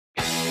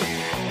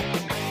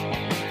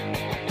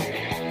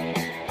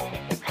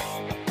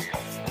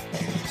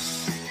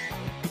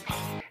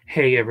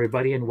Hey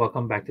everybody, and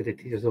welcome back to the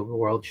Teachers of the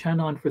World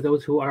channel. And for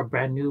those who are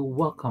brand new,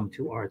 welcome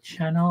to our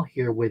channel.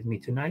 Here with me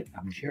tonight,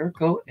 I'm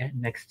Jericho, and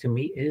next to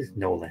me is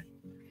Nolan.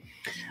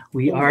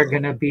 We are Hello.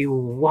 gonna be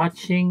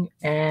watching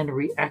and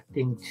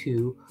reacting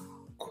to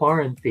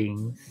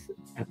Quaranthings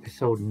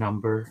episode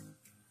number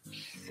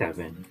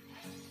 7,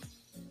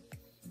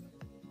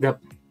 the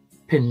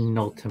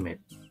penultimate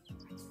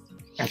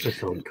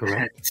episode,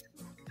 correct?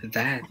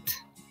 That.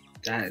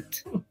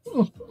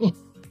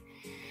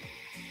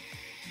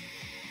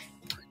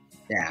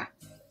 Yeah.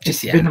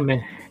 It's Just been yeah. a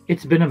minute.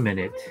 It's been a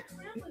minute.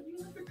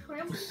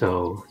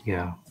 So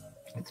yeah,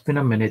 it's been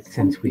a minute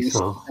since we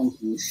saw.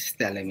 Something's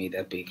telling me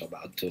that we're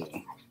about to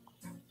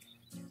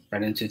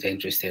run into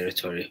dangerous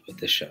territory with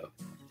the show.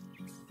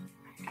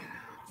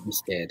 I'm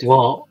scared.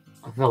 Well,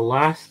 the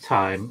last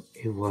time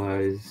it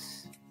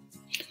was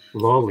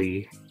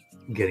Lolly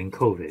getting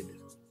COVID.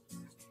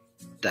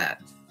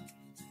 That.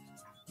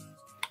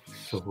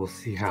 So we'll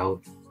see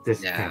how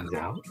this Yeah. pans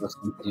out. Let's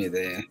continue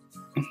there.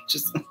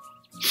 Just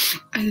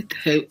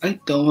I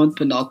don't want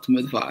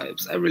penultimate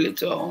vibes. I really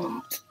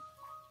don't.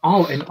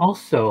 Oh, and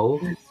also,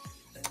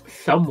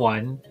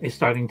 someone is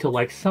starting to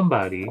like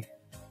somebody.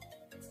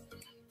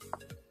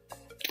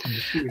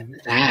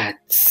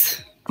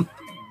 That's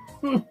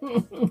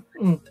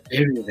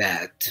very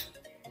that.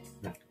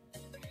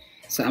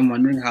 So I'm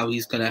wondering how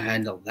he's gonna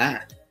handle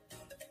that.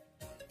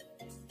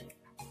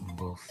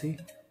 We'll see.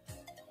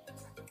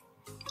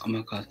 Oh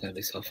my god, it's gonna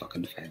be so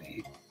fucking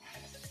funny.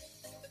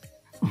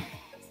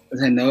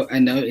 Because I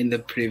know in the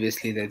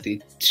previously that they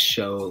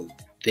show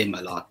them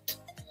a lot,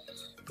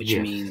 which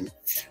Yes. means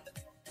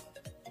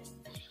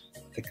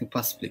it could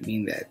possibly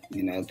mean that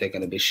they're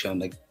gonna be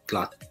shown a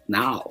lot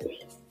now,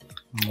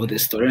 or the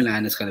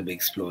storyline is gonna be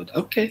explored.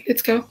 Okay,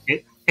 let's go.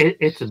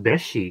 It's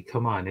Beshi.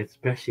 Come on, it's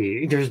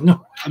Beshi. There's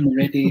no. I'm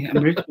ready.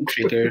 I'm really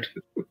triggered.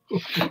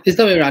 There's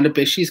no way around it.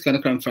 But she's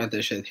gonna confront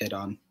this shit head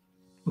on.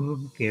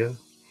 Yeah.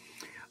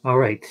 All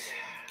right.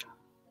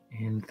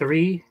 In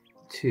 3,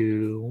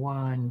 2,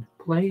 1,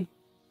 play.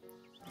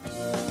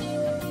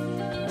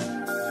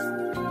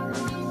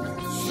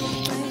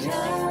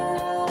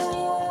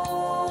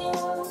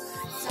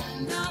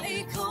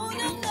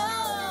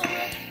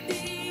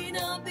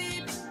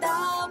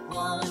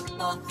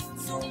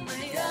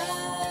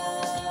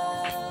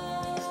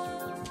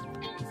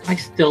 I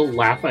still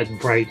laugh at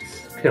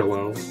Bright's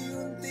pillow.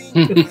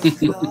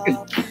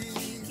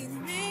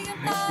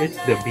 It's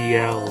the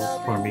BL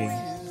for me.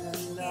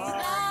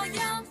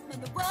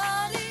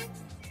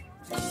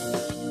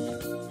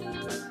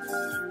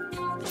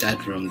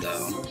 That room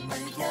though.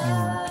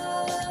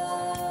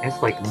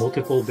 It's like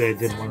multiple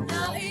beds in one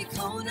room.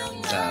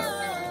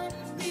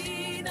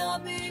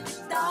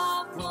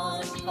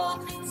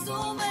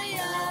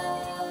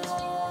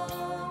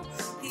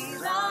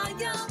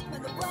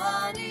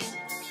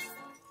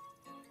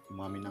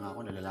 Umamin na nga ako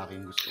na lalaki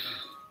yung gusto ko.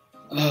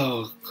 Oh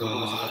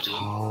god.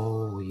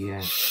 Oh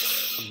yes.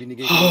 Pag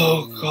binigay ko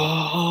Oh yung-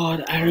 god.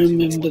 I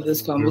remember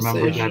this Remember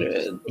conversation.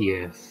 that?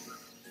 Yes.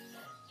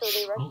 So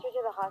they rushed her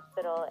to the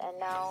hospital, and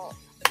now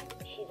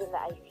she's in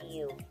the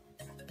ICU.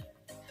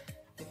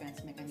 Defense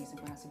mechanism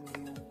ko na siguro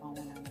yung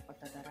panguna ng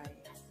pagtataray.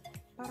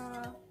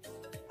 Para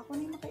ako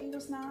na yung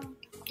makaiwas na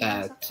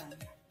That. masaktan.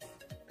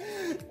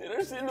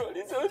 Nurse si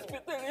Loli sa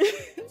hospital eh.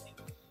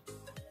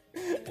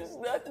 It's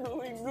not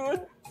doing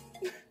good.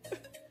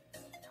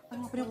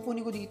 Ano nga pa yung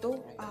kukunin ko dito?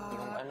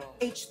 Ano?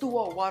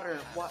 H2O, water.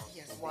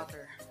 Yes,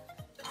 water.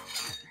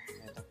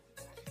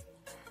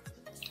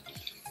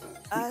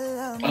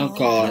 Oh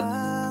god.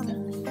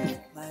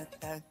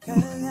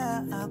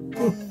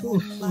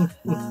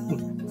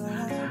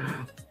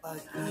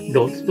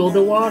 Don't spill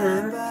the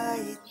water.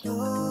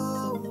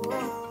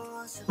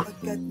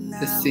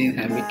 The scene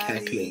had me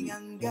cackling.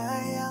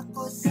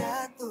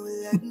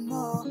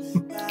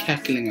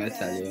 Cackling, I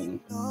tell you.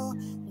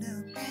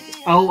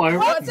 Oh, I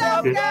What's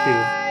up, this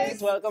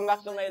guys? Welcome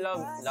back to my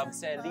love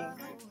selling.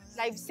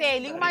 Live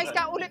selling. Umayos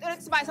ka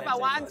ulit-ulit sa pa.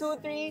 1, 2,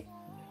 3.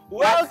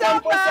 Welcome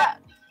po sa...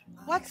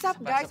 What's up,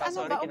 guys?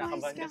 Ano Sorry, ba? kinakabahan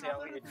Umayos kasi ka.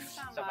 ako eh.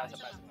 Sapa.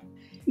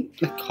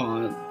 I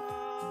can't.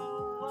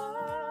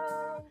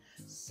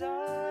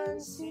 Saan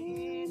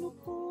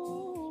sinukuban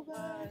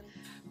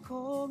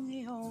kung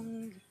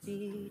iyong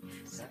ngiti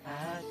sa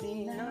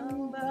atin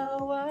ang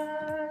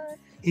bawat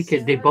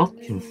they both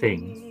can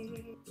sing.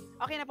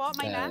 Okay na po?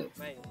 May na?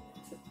 May.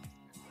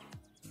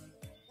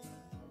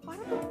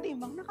 Parang yung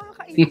timang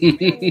nakakainis.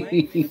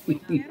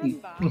 Meron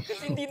ba?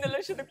 Kasi hindi na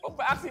lang siya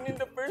nagpapa-action in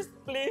the first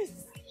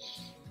place.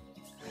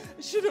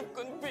 I should have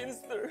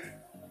convinced her.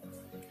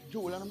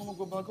 Jo, wala namang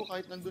magbabago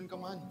kahit nandun ka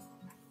man.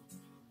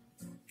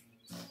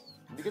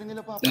 Hindi ka rin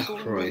nila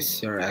papatuloy.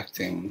 Christ, you're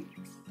acting.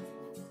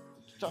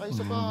 Tsaka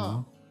isa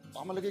pa,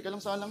 baka malagay ka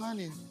lang sa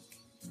alanganin.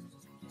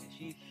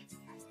 Sheik,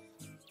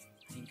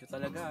 thank you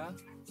talaga ah.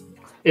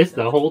 It's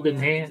the holding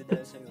hand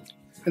Dahil sa'yo.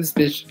 This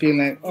bitch be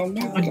like, oh my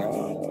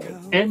god.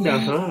 and the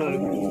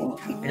hug.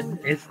 And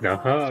it's the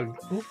hug.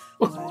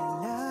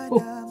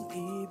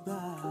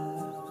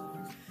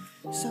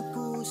 Sa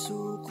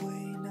puso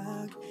ko'y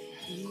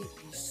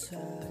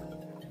nag-iisa.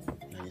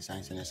 Lagi sa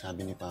akin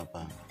sinasabi ni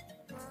Papa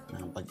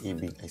na ang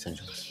pag-ibig ay sa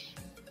Diyos.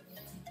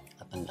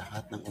 At ang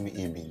lahat ng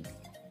umiibig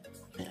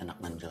ay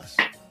anak ng Diyos.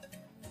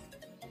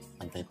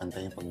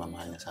 Pantay-pantay yung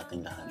pagmamahal niya sa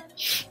ating lahat.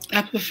 I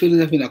have a feeling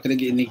that we're not gonna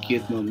get any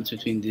cute moments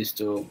between these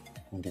two.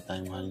 Kung di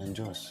tayo mahal ng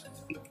Diyos,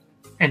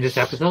 And this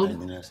tayo episode?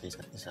 din nila sa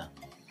isa't isa.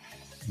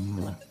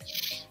 Mm.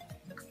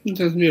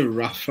 It has been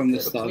rough from the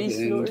start to Please,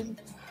 the end. Lord.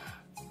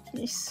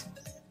 Please.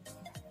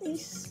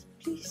 Please.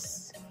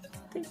 Please.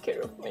 Take care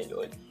of my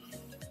Lord.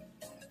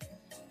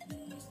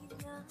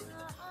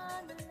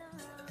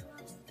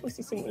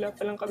 Magsisimula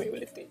pa lang kami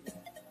ulit eh.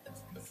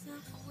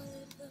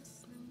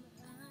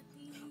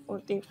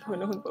 Onting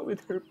panahon pa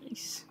with her,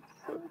 please.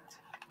 Lord.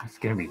 It's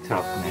gonna be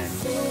tough, man.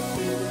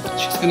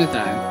 She's gonna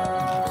die.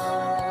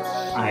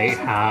 I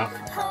have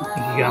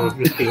a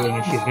good feeling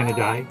that she's gonna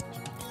die.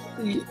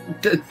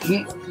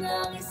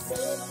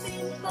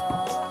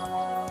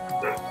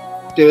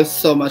 There was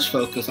so much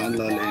focus on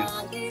Lolly.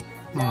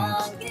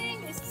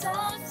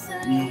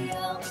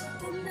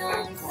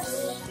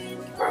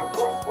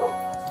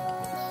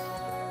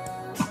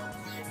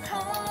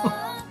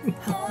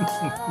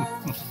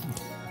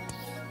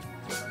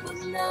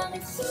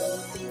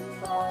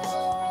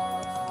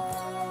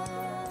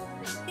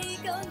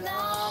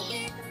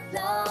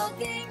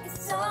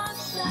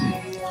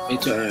 Way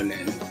too early.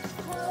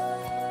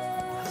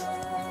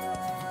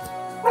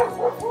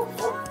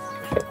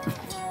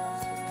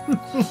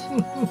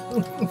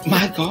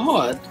 My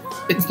God,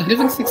 it's not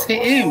even 6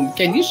 a.m.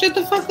 Can you shut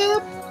the fuck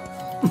up?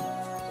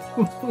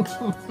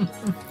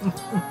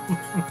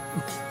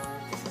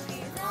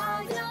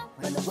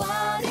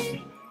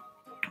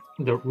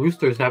 The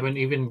roosters haven't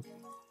even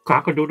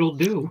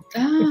cock-a-doodle-doo.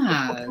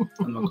 Ah,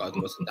 oh my God,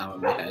 it was down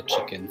with my head.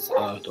 Chickens.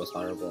 Oh, it was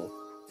horrible.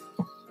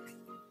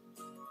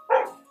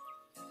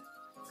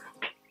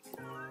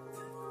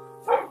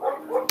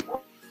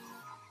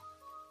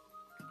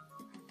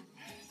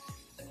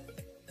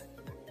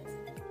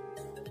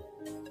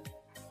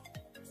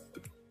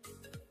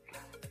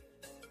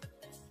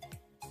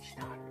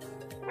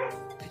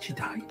 Did she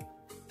die?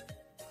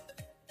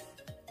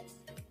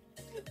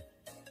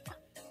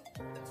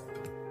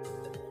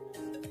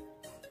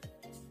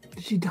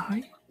 Did she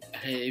die?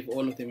 Hey, if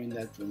all of them in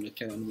that room, it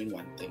can only mean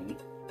one thing.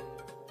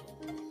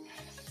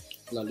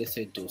 Lolly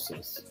said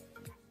deuces.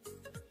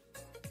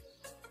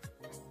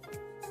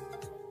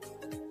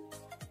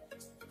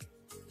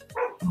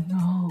 Oh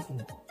no.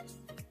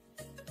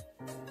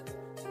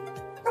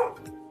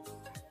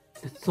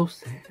 That's so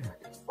sad.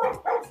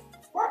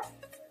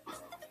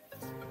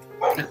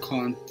 I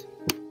can't.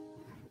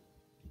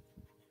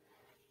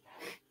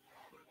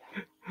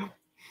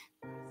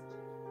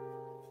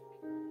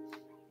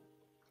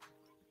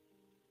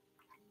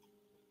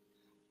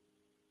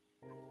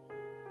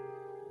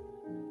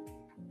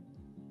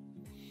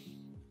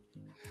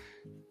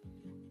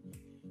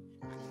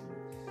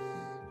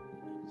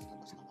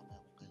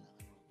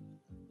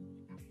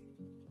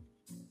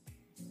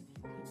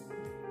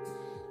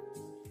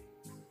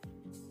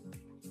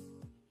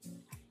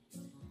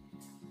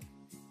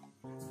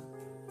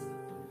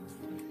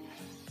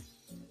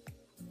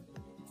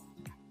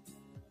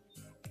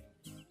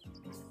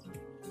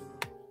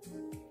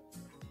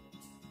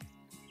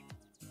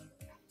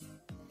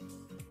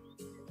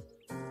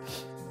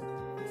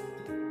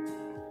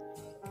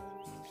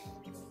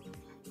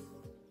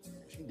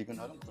 Hindi ko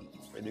na alam kung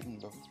ano pwede kong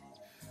gawin.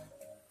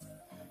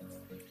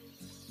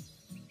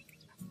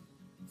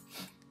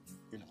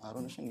 Ilang araw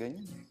na siyang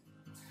ganyan.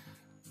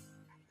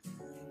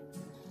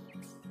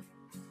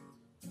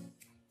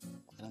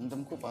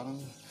 Pakiramdam ko parang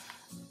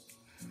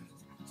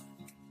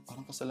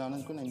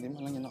kasalanan ko na hindi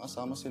man lang niya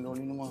nakasama si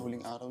Loli noong mga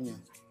huling araw niya.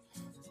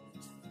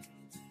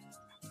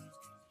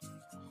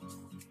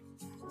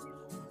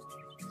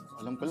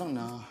 Alam ko lang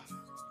na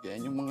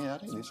yan yung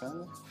mangyayari. Di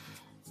sana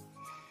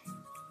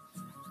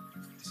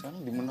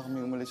hindi mo na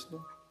kami umalis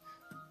doon.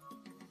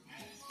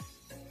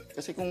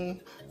 Kasi kung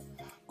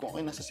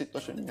okay nasa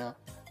sitwasyon niya,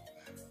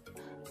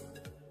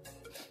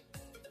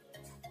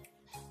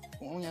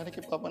 kung nangyari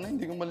kay Papa na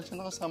hindi ko malas siya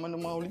nakasama ng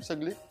mga huling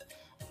saglit.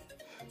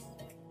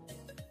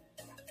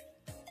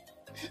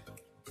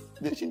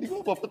 Hindi ko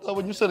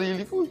mapapatawad yung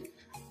sarili ko eh.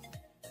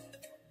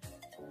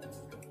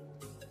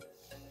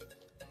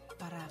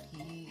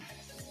 Paraki,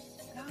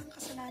 wala kang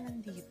kasalanan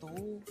dito.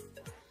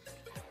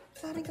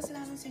 Wala rin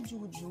kasalanan si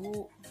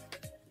Juju.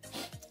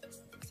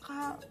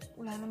 Saka,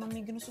 wala namang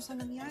may ginusto sa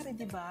nangyari,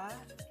 di ba?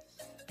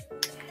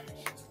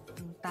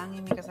 Ang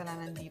tanging may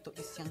kasalanan dito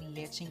is yung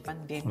lecheng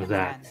pandemya What's na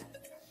that? yan.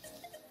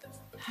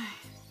 Ay.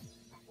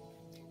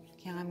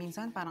 Kaya nga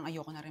minsan, parang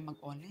ayoko na rin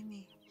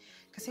mag-online eh.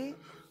 Kasi,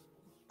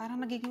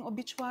 parang nagiging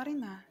obituary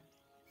na.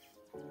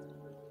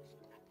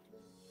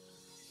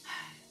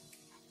 Ay.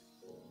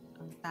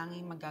 Ang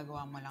tanging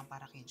magagawa mo lang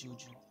para kay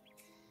Juju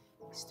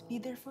is to be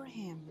there for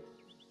him.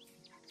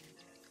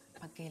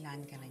 Pag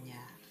kailangan ka na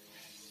niya.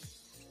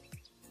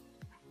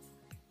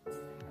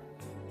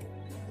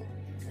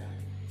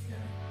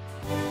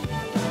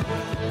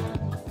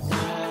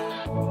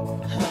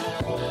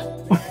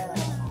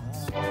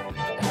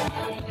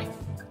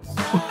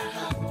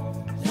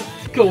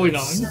 going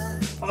on?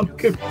 I'm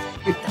confused.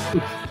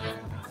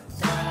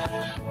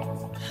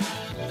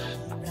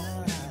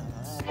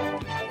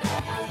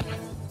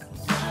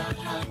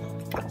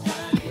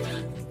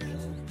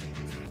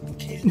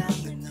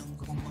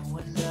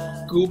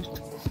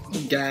 Gooped,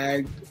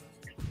 gagged.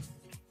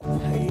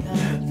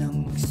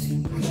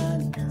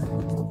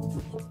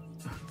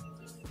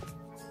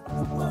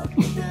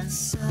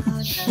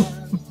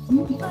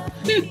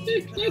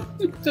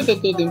 So the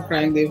two them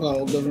crying they for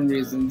all different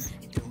reasons.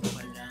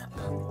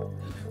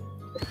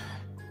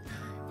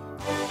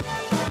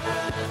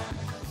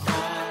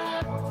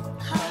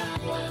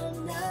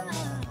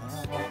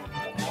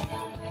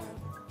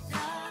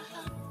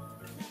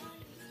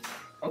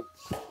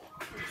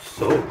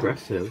 So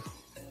aggressive.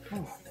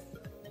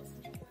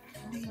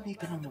 Hindi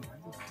ka na naman.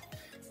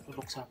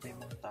 Luluksa pa yung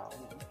mga tao.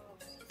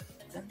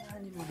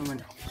 Dandahanin mo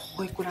naman ako.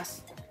 Hoy,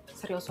 kulas.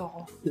 Seryoso ako.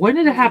 When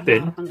did it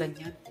happen? Ang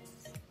ganyan.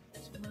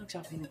 Sino mo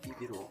nagsabi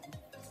nagbibiro ako?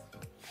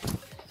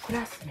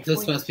 Kulas.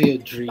 This must be a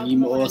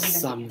dream or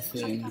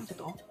something. Sabi ka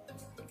totoo?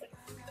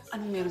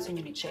 Anong meron sa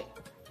inyo ni Che?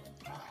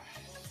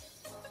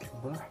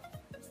 Diba?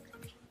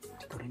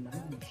 Hindi ko rin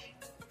naman eh.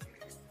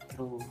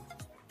 Pero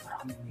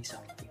parang may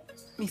something.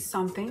 May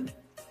something?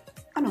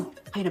 Ano?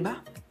 Kayo na ba?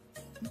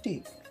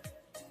 Hindi.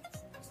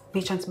 May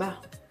chance ba?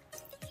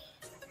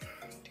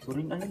 Hindi ko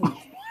rin alam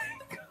eh.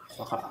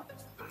 Baka,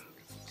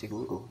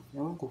 siguro,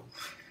 ewan ko.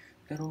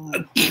 Pero,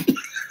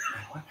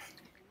 ewan.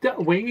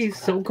 That way he's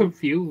so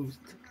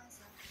confused.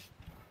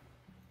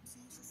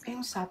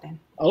 Ayun sa atin.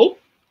 Oh?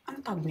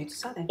 Anong tawag nito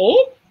sa atin?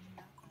 Oh?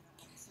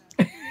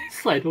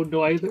 So I don't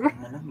know either.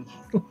 Hindi alam eh.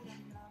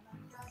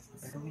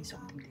 Pero may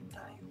something din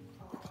tayo.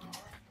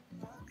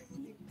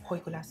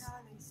 Hoy, kulas.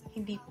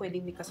 Hindi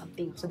pwedeng may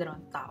kasamting sa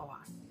dalawang tao,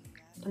 ha?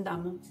 Tandaan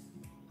mo,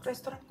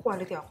 restaurant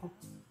quality ako.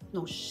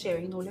 No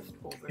sharing, no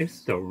leftovers.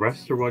 It's the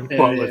restaurant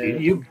quality.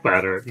 You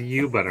better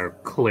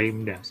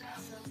claim that.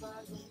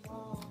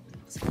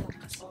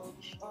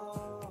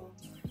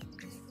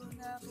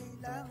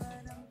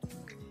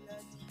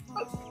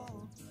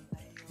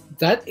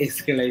 That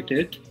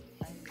escalated.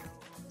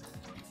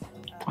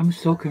 I'm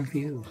so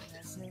confused.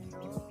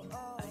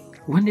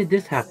 When did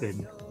this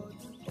happen?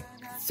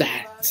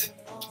 That.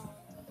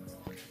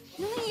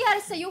 Ano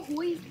nangyayari sa'yo,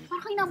 huy?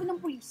 Parang kayo namin ng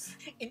pulis.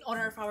 In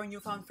honor of our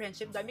newfound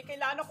friendship, dami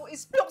kailangan ko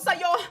isplok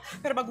sa'yo!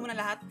 Pero bago mo na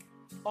lahat,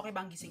 okay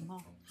ba ang gising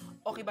mo?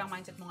 Okay ba ang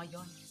mindset mo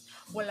ngayon?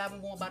 Wala mong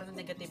bumabara ng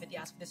negativity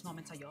as of this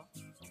moment sa'yo?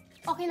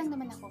 Okay lang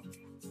naman ako.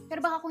 Pero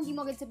baka kung hindi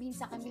mo agad sabihin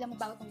sa akin bilang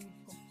mabago tong mood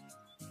ko.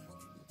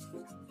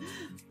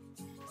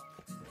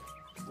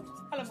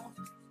 Alam mo,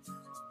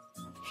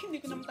 hindi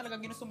ko naman talaga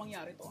ginusto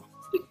mangyari to.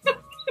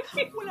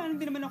 Wala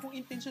din naman akong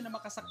intensyon na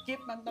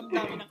makasakit ng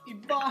damdamin ng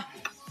iba.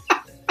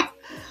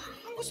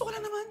 Ang gusto ko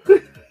lang naman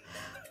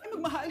ay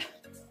magmahal.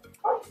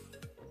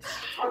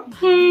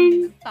 Mahal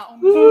ng taong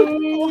mahal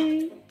ko.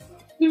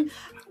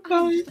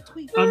 I'm just a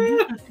twink.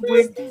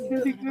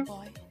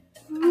 Boy.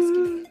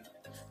 Asking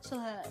so,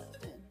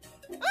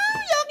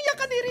 yak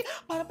ka diri.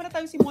 Para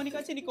tayo si Monica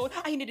at si Nicole.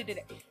 Ay, hindi.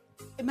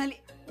 Mali.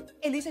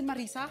 Elise and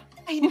Marisa?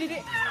 Ay, hindi.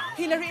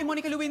 Hillary and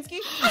Monica Lewinsky?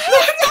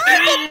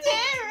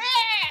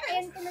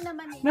 Ayan ko na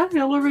naman eh. Not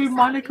Hillary,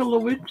 Monica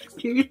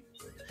Lewinsky.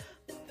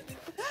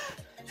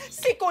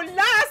 Si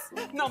Kulas!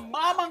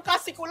 Namamangka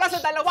si Kulas sa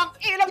dalawang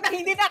ilog na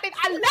hindi natin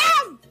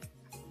alam!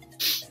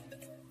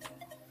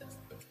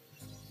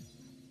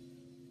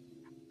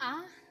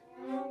 Ah?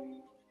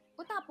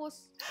 O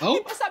tapos? Oh?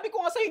 Diba sabi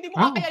ko nga sa'yo, hindi mo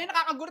Oh. kakayanin,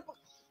 nakakagulat mo.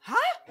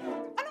 Ha?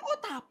 Anong o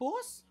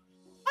tapos?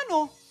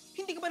 Ano?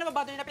 Hindi ka ba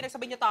nababother na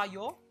pinagsabay niya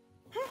tayo?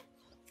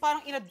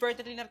 Parang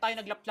inadvertently na tayo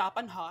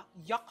naglaplapan, ha?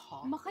 Yak,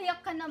 ha?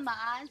 Makayak ka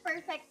naman.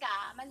 Perfect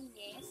ka.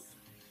 Malinis.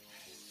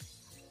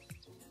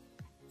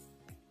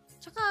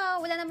 Tsaka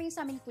wala naman yung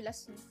sa amin ni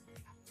Kulas, no?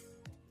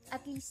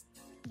 At least,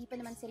 hindi pa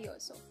naman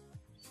seryoso.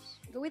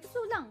 Go with the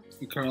flow lang.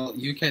 Girl,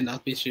 you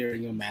cannot be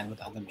sharing your man with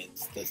other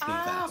mates. That's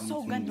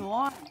So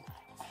ganon.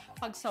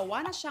 Pag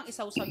sawa na siyang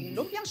isawsaw yung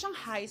lumpiang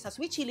Shanghai sa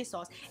sweet chili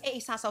sauce,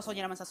 isasawsaw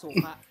niya naman sa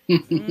suka.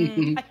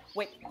 Ay,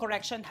 wait,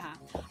 correction ha.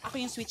 Ako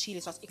yung sweet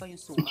chili sauce, ikaw yung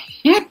suka.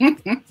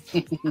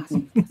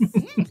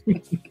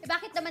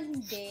 Bakit naman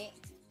hindi?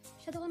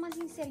 Masyado ka naman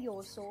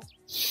seryoso.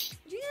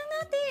 Diyan na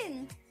natin.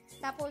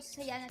 Tapos,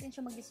 hayaan natin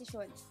siya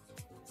magdesisyon.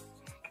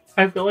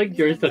 I feel like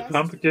there's a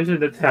competition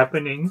that's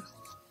happening.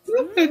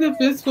 The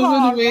best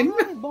woman win.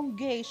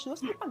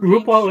 Bongacious.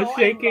 RuPaul is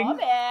shaking. I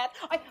love it.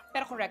 Ay,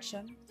 pero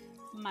correction,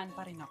 man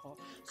pa rin ako.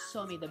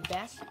 So may the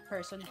best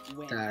person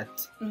win. That.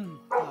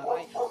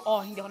 Taray.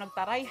 Oh, hindi ako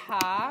nagtaray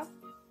ha.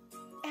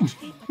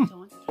 Educate but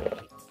don't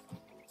hate.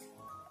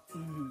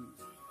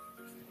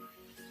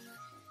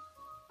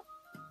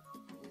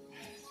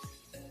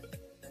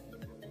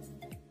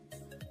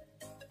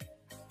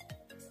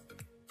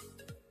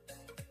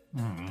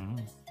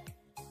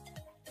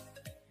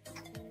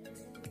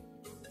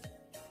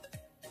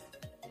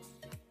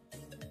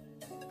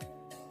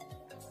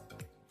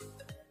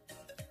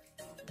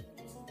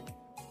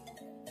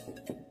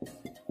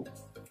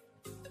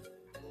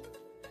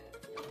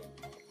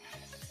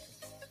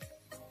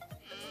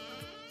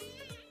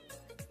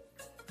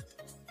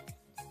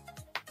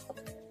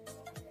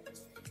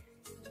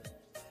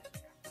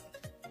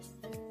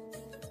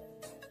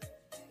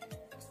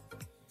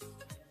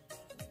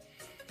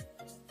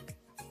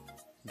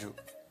 Jo,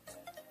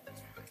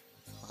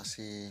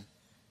 kasi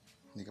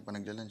hindi ka pa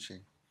nagla-lunch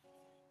eh.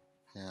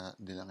 Kaya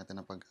di lang kita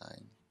na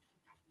pagkain.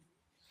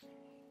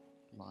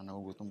 Baka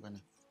nagugutom ka na.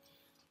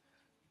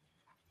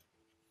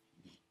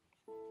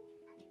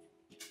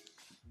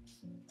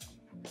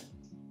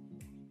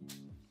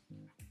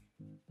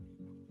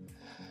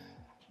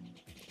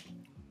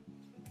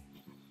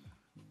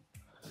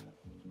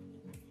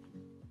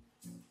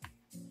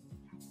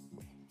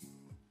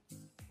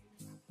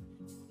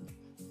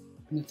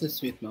 That's the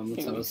sweet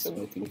moments I was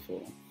waiting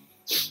for.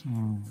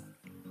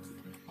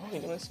 Okay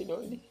naman si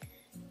Loli.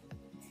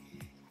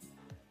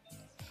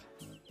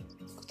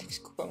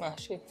 Text ko pa nga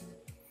siya.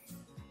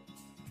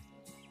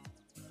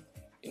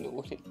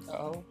 Inuulit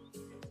na ako.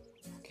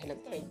 Kailan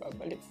tayo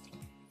babalik?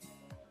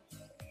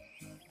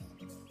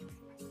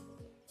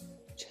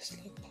 Just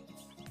like that.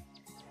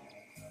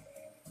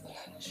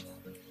 Wala na siya.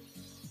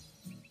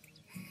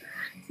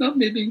 Stop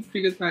making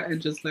figures my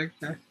end just like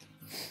that.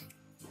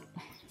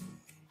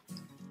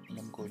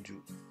 Alam ko, Jo.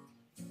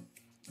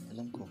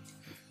 Alam ko.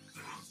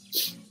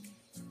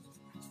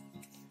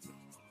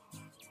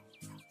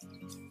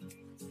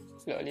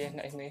 Loli and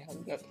I may have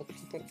not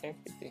completed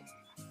everything.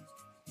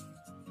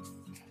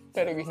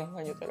 Pero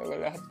ginawa niya talaga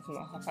lahat ng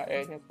makakaya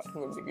niya para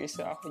magbigay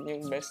sa akin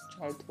yung best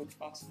childhood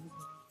possible.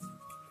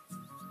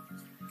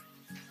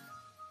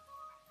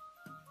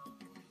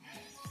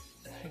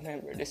 I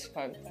remember this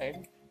one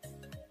time.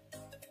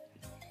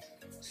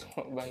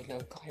 Sumabay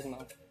lang ko kay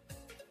Mom.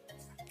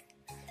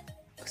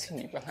 Kasi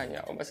hindi pa nga niya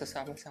ako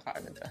masasama sa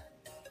Canada.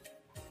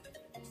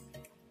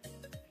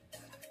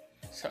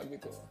 Sabi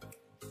ko,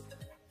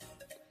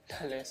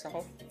 lalayas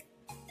ako.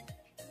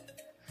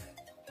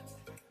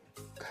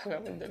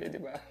 Kala mandali,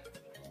 di ba?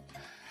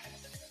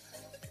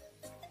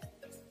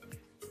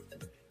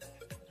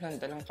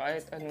 Handa lang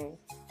kahit ano.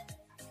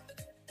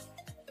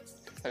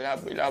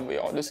 Palaboy-laboy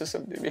ako doon sa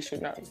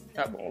subdivision namin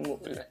habang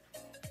umuulan.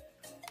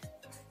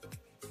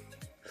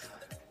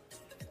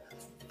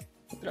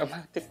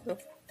 Dramatic, no?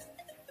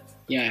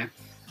 Yeah.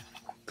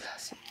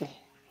 Classic me.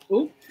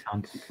 Oh,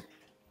 Sounds.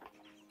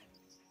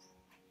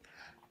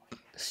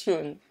 Tapos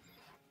yun,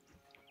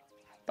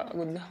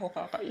 pagod na ako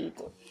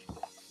kakaikot.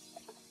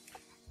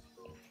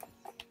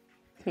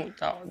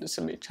 Pumunta ako doon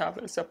sa may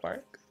chapel sa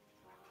park.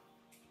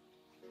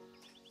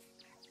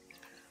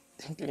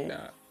 Thinking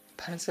na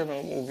parang sa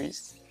mga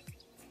movies,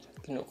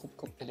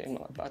 kinukup-kup nila yung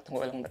mga batang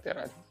walang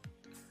matiran.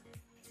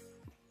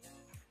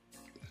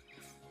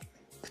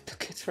 But the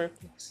kids were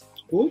close.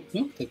 oh,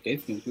 no, the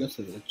gate came close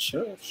to the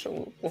church.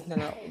 So, una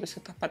na ako doon sa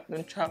tapat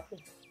ng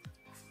chapel.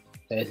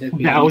 There's a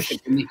Thou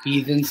few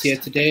heathens here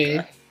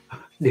today.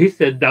 They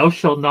said, "Thou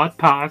shalt not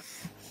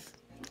pass."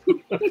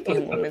 A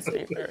few moments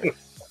later,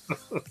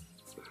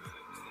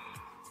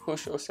 who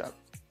shows up?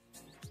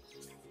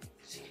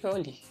 Si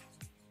Loli.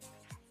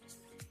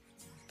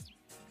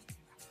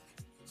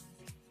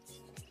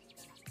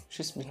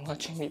 She's been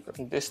watching me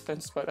from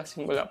distance para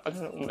simula pa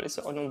na umalis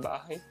ako ng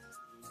bahay.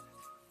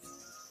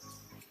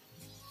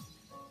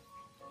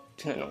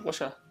 Tinanong ko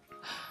siya,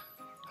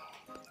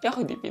 ba't niya ako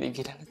di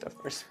pinigilan at the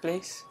first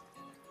place?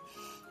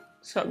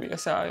 Sabi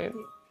niya sa akin,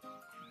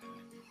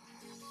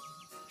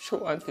 she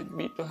wanted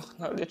me to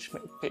acknowledge my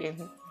pain.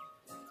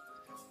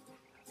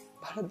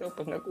 Para daw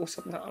pag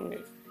nag-usap na kami,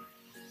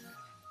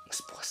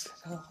 mas bukas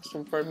na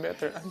ako for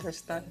better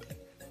understanding.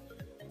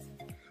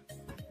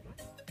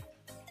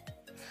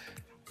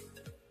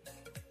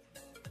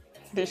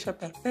 Hindi siya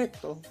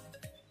perfecto.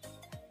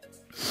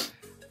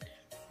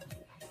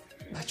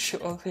 But she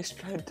always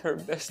tried her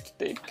best to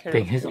take care I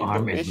think of his me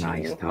arm the way is she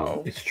nice knew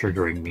though. how. It's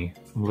triggering me.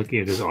 I'm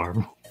looking at his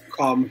arm.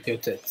 Calm your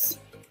tits.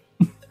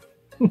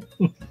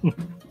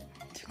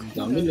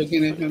 Don't be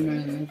looking at my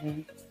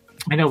man.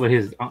 I know, but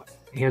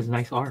he has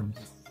nice arms.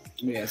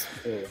 Yes.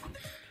 Oh.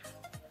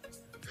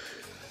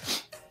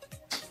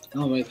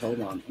 Oh wait,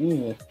 hold on.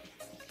 Oh.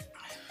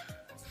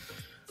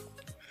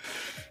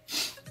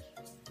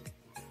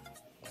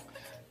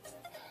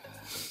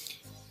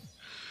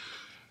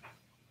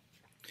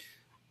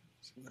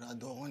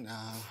 Sigurado ako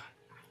na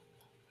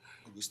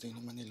gusto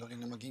naman ni Loli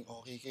na maging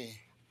okay ka eh.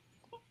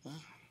 Ha?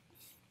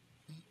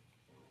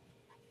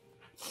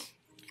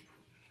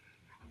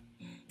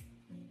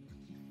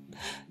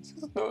 Sa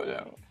totoo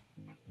lang,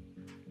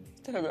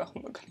 talaga ako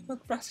magaling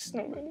mag-process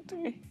ng ganito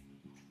eh.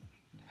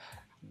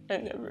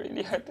 I never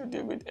really had to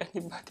deal with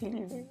anybody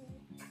leaving.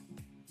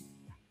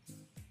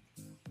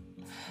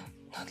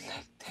 Not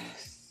like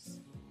this.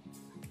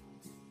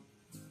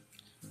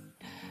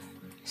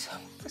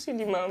 Isang kasi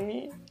ni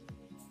Mami,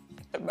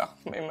 at the back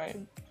of my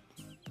mind,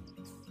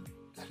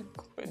 alam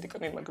ko pwede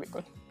kami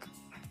mag-reconnect.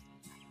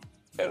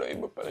 Pero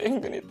iba pala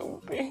yung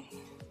ganitong pain.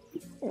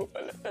 Iba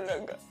pala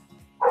talaga.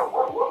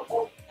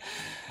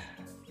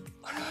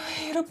 Parang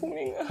mahirap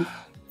huminga.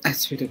 I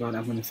swear to God,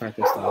 I'm gonna fight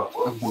this dog.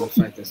 I'm gonna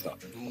fight this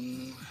dog.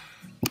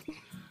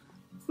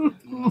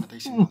 Nung namatay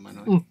si Mama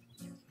noon,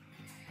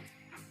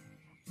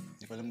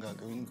 hindi ko alam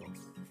gagawin ko.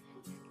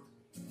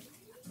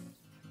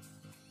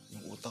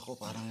 Yung utak ko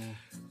parang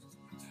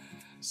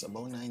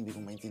sabaw na hindi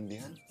ko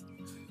maintindihan.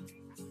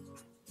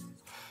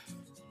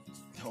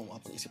 ako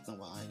makapag-isip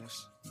ng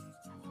maayos.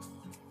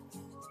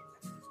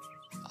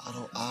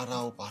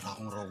 Araw-araw para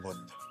akong robot.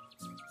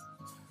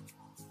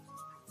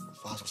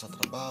 Papasok sa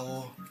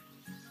trabaho,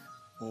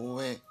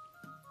 uuwi,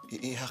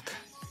 iiyak.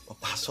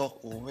 Papasok,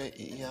 uuwi,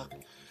 iiyak.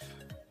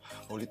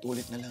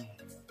 Ulit-ulit na lang.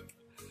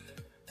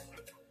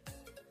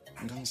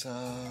 Hanggang sa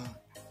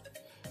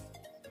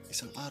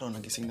isang araw,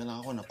 nagising na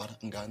lang ako na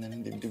parang ang gana ng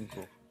dibdib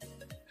ko.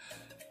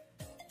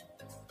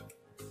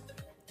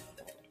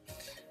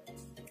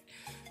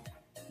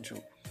 Ju,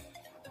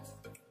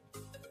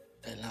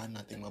 kailangan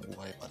nating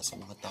mabuhay para sa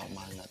mga tao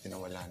mahal natin na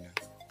wala na.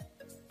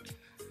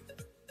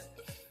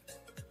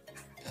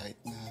 Kahit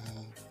na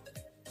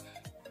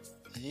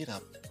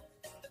mahirap,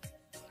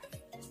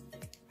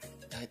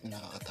 kahit na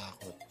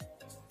nakakatakot,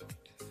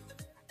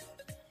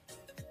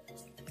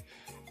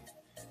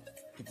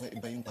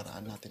 iba-iba yung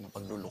paraan natin ng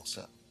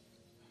pagluluksa.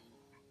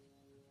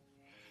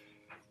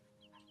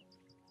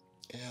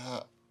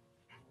 Kaya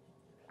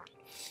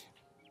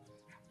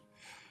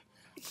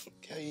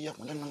iyak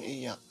mo lang ng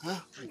iyak,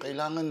 ha? Ang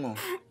kailangan mo.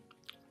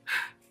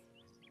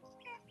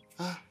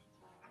 Ha?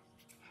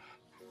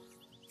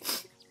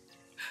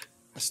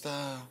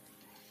 Basta,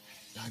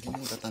 lagi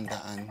mong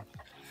tatandaan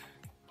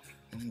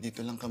na nandito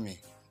lang kami.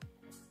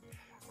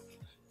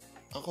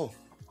 Ako.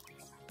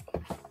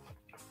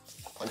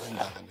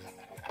 Paghanda ka na.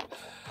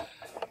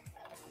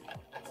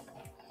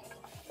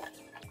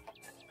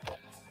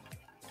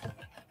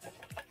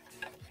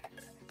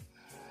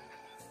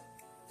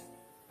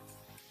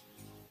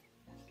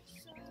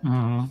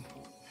 Mm.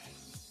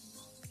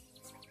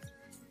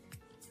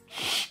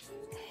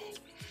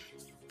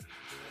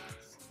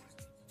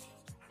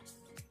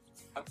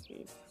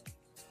 Actually,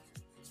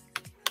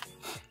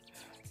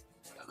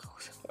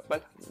 nakausap nga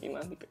pala ni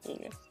Mami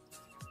kanina.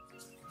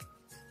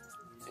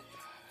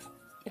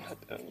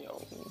 Tinatanong niya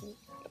kung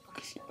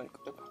napag-isipan ko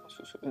na ba kung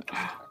susunod ko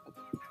sa akin.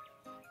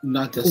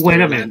 Not just Wait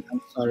a Nolan. minute.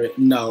 I'm sorry.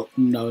 No.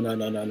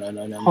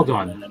 Hold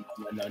on.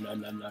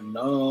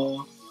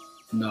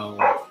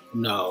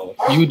 No.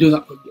 You do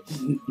not.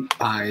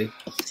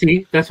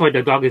 See, that's why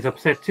the dog is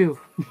upset too.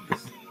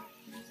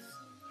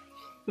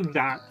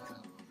 That.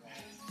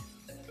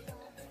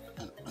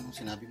 Anong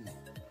sinabi mo?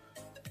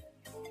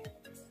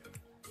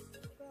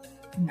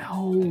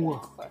 No.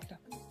 Bata.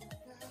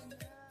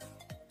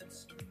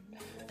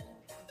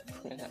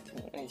 Huwag na natin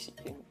yung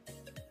naisipin.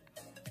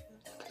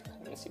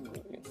 Kailangan na siguro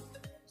yun.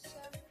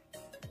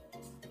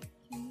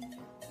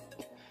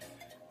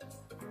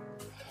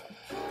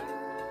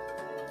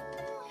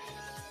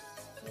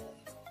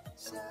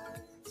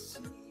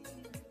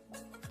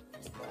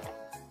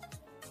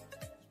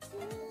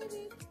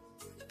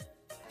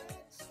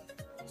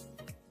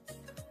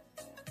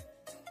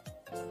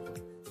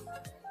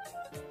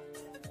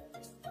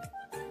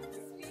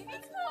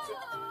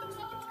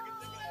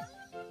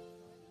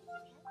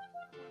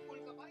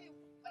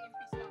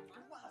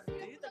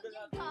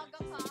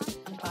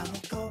 Ang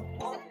pangit ko,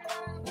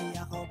 di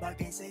ako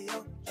bagay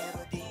sa'yo, pero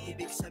di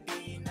ibig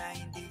sabihin na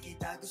hindi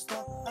kita gusto.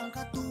 Ang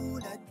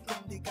katulad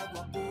kung di ka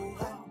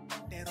gwapuhan,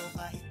 pero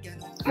kahit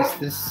ganun. Is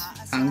this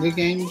Hunger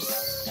Games?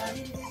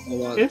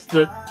 Or what? It's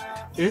the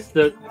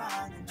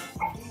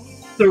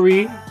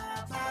 3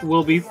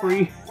 will be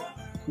free.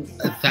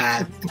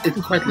 That it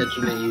quite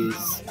literally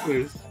is.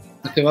 Is.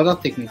 Okay, well,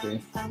 not technically.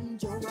 Ang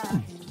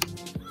jowahin,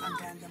 ang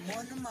ganda mo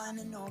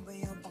naman, ano ba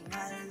yung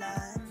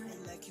pangalan? I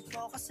like you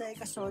po kasi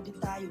kaso di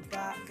tayo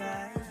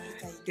bagay.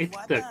 It's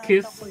the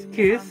kiss.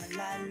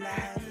 Original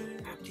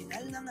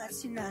na nga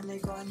sinanay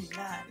ko ni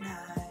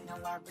nanay.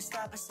 Nawag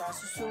basta-basta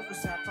susuko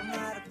sa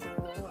pangarap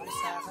ko.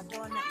 Isa ka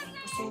doon na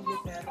imposible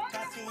pero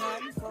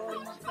kakayanin ko.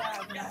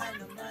 Magpagmahal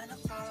naman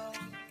ako.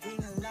 Di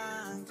nga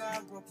lang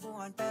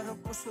kagwapuhan pero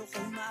puso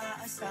ko'y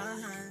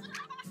maaasahan.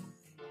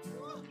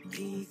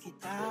 Di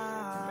kita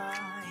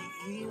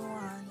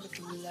iiwan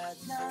katulad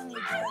ng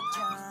iba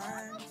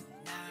dyan.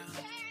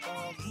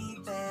 Pogi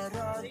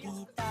pero di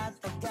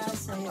tatagal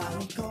sa'yo.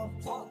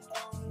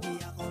 Di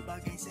ako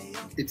bagay sa'yo.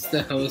 It's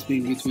the hose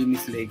being between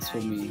his legs for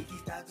me.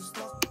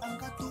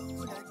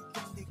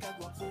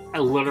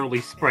 I'm literally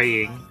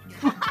spraying.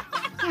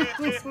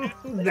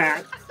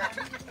 That.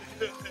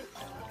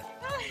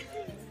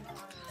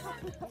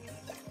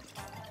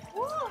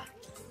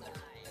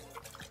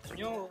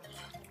 Nyo,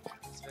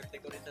 swerte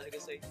ko rin talaga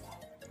sa'yo.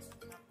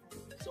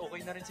 So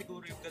okay na rin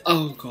siguro yung ganun.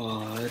 Oh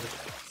God.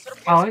 Sarap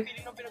Okay. yung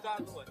feeling ng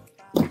pinag-aagawan.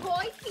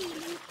 Boy,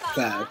 feeling ka.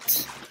 That.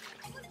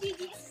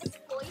 Gigis,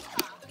 boy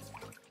ka.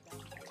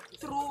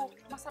 True,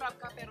 masarap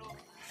ka pero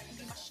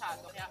hindi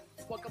masyado. Kaya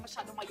huwag ka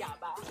masyadong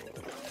mayaba.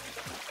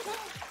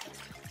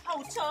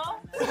 Oucho!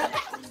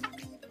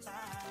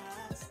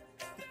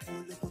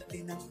 Pulubog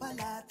din ang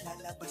balat,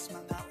 lalabas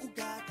mga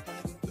ugat,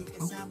 pero di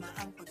kasama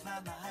ang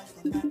pagmamahal ko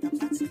na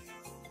tapat sa'yo.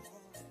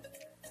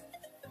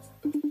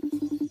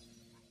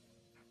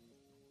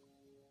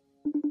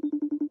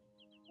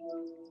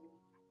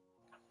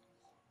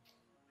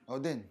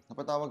 Odin,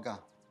 napatawag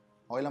ka.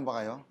 Okay lang ba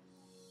kayo?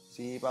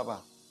 Si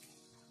Papa.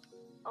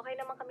 Okay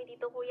naman kami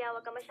dito, kuya.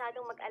 Huwag ka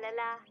masyadong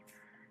mag-alala.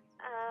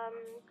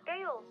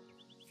 Kayo,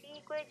 si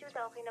Kuya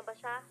Judah, okay na ba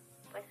siya?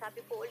 May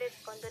sabi po ulit,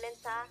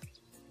 condolence ha.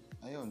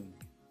 Ayun,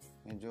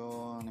 medyo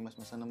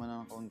namasmasan naman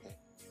ng kaunti.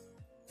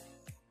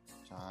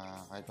 Tsaka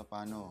kahit pa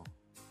paano,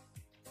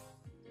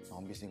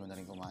 nakumbising ko na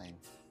rin kumain.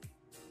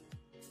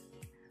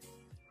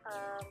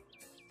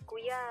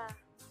 Kuya,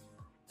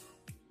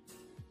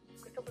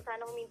 gusto ko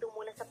sana huminto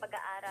muna sa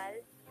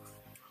pag-aaral.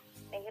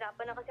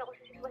 Nahihirapan na kasi ako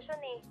sa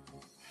sitwasyon eh.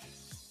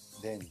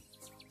 Then,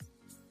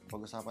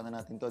 pag-usapan na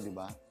natin to, di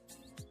ba?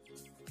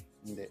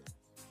 Hindi.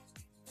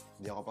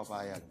 Hindi ako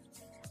papayag.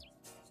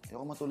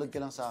 Ayoko matulad ka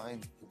lang sa akin.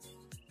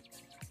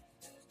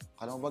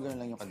 Akala mo ba ganun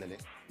lang yung kadali?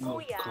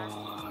 Kuya,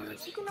 God.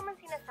 hindi ko naman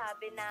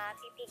sinasabi na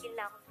titigil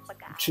na ako sa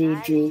pag-aaral.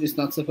 Juju is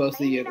not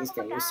supposed to hear this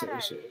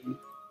conversation.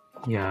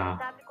 Yeah.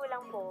 Sabi ko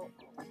lang po,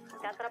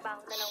 tatrabaho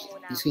na lang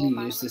muna He's ako gonna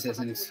para use this as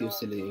an excuse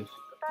to leave.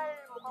 Total,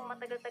 mukhang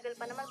matagal-tagal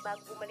pa naman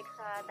bago bumalik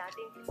sa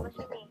dating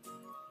sitwasyon eh.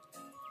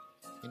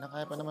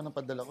 Kinakaya pa naman ng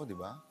padala ko, di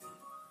ba?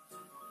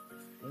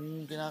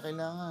 Kung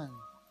kinakailangan.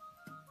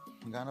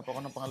 Maghanap ako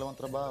ng pangalawang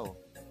trabaho.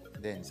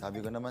 Then, sabi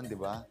ko naman, di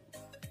ba?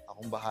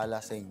 Akong bahala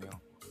sa inyo.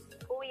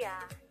 Kuya,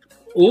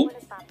 Oh? hindi ako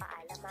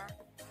nagpapaalam ha.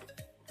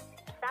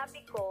 Sabi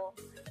ko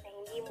na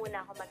hindi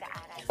muna ako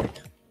mag-aaral.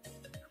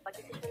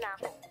 Pag-desisyon na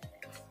ako.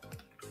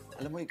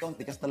 Alam mo, ikaw, ang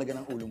tikas talaga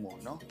ng ulo mo,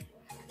 no?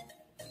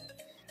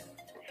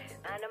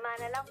 Ano man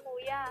na lang,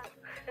 kuya.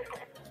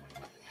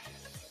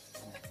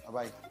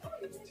 Abay,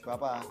 si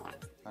Papa,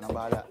 kanang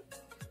bahala.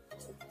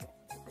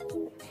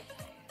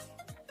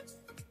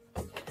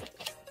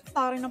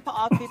 Tari ng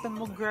pa-outfitan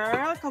mo,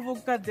 girl. Kabog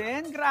ka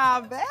din.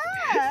 Grabe.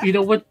 You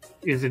know what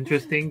is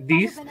interesting?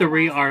 These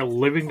three are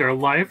living their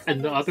life,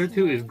 and the other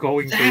two is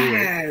going through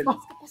it. Dad!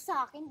 Basta pa sa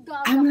akin,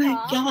 gaga I'm like,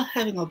 ka. y'all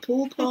having a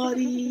pool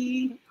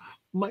party.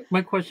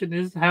 My question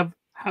is, have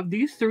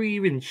these three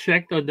even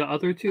checked on the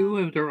other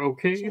two if they're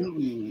okay?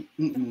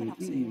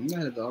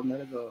 Not at all,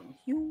 not at all.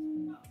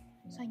 Yung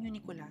sa inyo,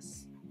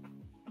 Nicolas,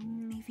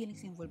 may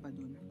feelings involved ba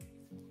dun?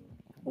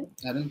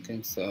 I don't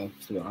think so,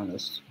 to be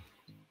honest.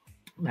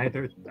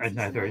 Neither. I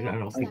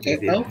don't think Okay,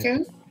 they did. okay.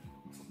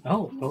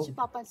 Oh, Hindi oh. siya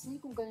papansin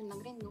kung gano'n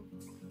lang rin, no?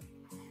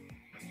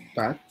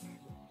 But,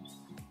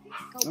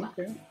 Ikaw ba?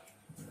 okay.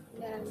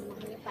 Meron mo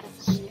rin para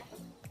sa kanya.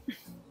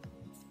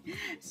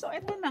 So,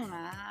 eto na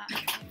nga.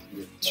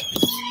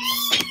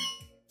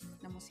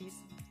 Alam mo, sis,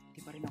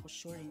 di pa rin ako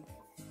sure eh.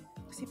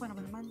 Kasi paano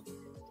ba naman,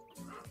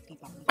 di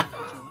pa ako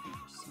nagkakajowa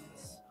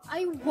sis.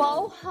 Ay,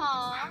 wow,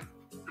 ha?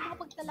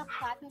 Makapagtalak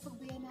ka at may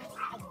pagbigay ng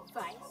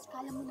advice.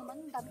 Kala mo naman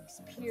ang dami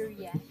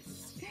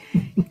experience.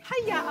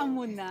 Hayaan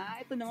mo na.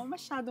 Ito naman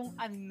masyadong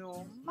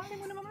ano. Mali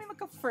mo naman may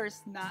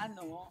magka-first na,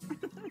 ano?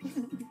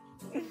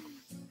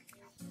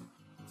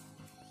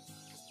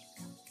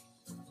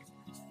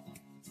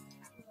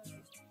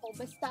 O,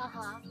 basta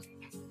ha.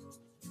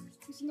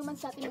 Kung sino man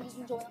sa atin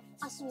magiging jowa ng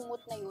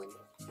asungot na yun,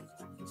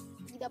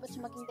 hindi dapat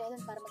siya maging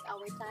dahilan para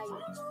mag-away tayo.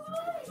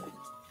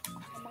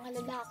 Ang mga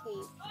lalaki,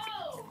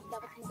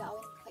 dapat mag-away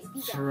ng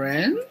kaibigan.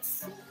 Friends?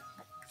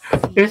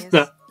 It's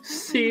the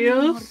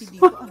seal.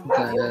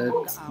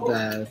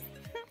 That.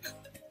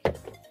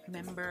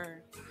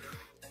 Remember.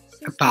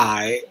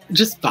 Bye.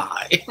 Just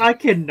bye. I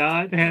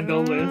cannot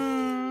handle this.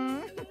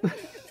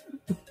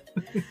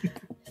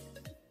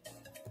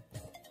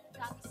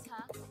 Promise,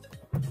 ha?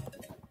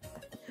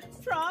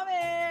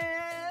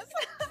 Promise!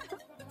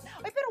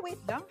 Ay, pero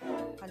wait lang.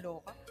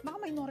 Kaloka. Baka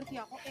minority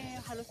ako.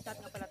 Halos lahat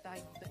nga pala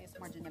tayo dito is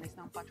marginalized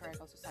ng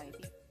patriarchal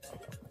society.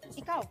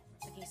 Ikaw,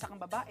 nag-iisa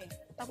kang babae.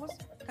 Tapos,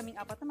 kaming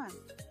apat naman.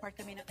 Part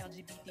kami ng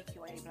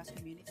LGBTQIA+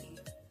 community.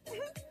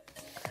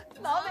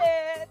 Love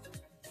it!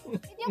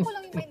 Hindi ako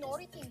lang yung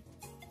minority.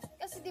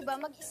 Kasi di ba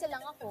mag-isa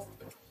lang ako.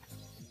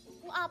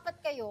 Kung apat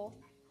kayo,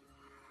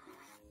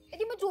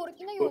 edi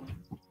majority na yun.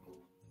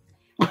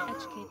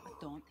 Educate but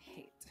don't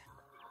hate.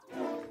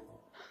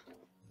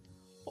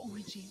 Oo,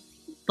 Regine.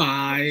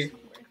 Bye.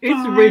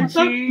 It's Bye.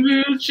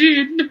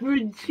 Regine.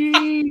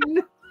 Regine.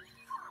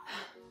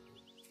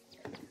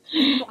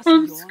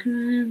 I'm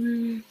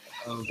screaming.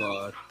 Oh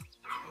God.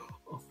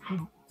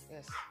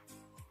 Yes.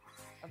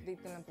 Update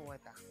na lang po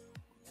kita.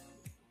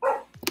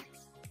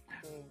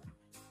 Okay.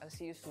 I'll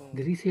see you soon.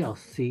 Did he say I'll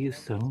see you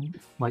soon?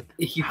 Like,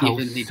 He how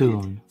definitely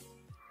soon?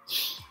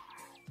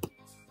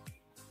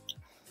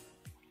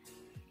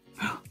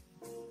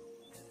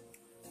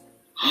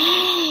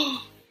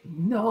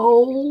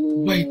 No.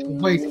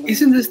 Wait.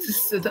 Isn't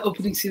this the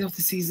opening scene of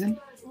the season?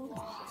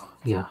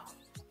 Yeah.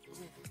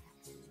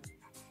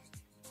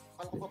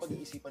 Alam ko ba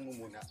pag-iisipan mo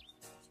muna?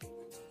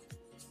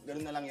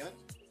 Ganun na lang yun?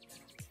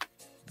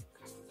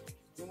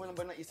 Hindi mo lang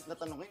ba naisip na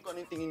tanongin kung ano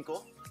yung tingin ko?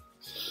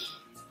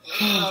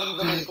 Ano yung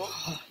nararamdaman ko?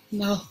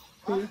 No.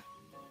 Ha?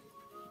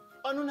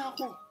 Paano na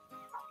ako?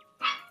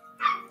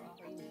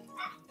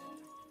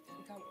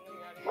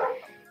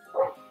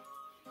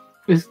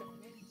 Is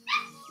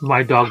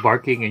my dog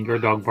barking and your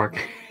dog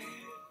barking?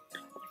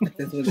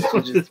 That's what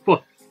What's it this just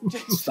point?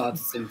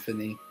 starts a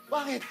symphony.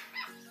 Bakit?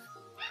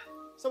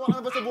 Sawa ka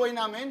na ba sa buhay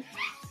namin?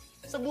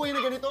 Sa buhay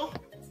na ganito?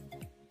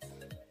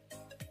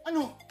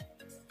 Ano?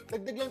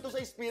 Dagdag lang to sa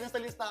experience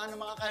na listahan ng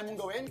mga kaya mong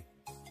gawin?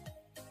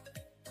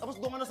 Tapos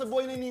doon ka na sa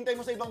buhay na hinihintay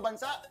mo sa ibang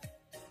bansa?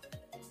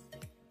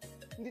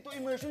 Hindi to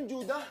immersion,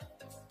 Judah.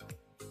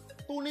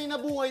 Tunay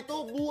na buhay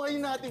to. Buhay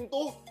natin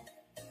to.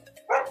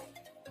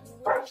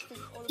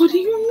 What do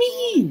you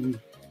mean?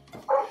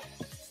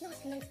 It's not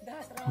like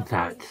that,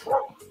 That.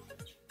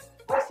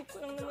 Isip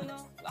ko lang naman na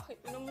bakit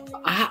yun ang muna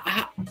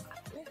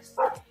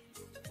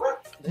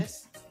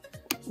Yes.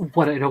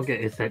 What I don't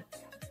get is that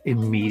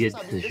immediate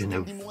decision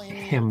of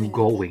him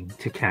going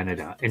to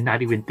Canada and not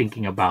even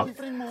thinking about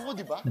Boyfriend mo ko,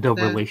 di ba? the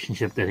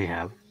relationship that they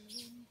have.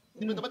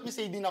 Di ba dapat may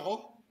say din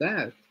ako?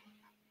 That.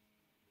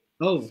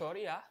 Oh.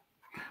 Sorry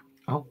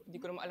Oh.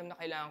 Hindi ko naman alam na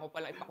kailangan ko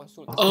pala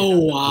ipakonsulta.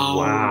 Oh, wow.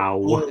 Wow.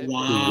 Oh,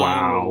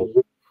 wow.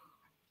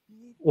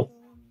 Wow.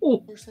 Oh.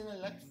 Personal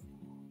life.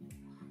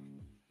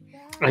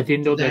 I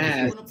didn't know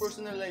that. Ano na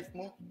personal life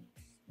mo?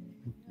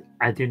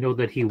 I didn't know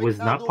that he was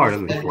not part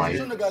of his life.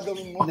 Ano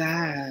gagawin mo?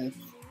 That.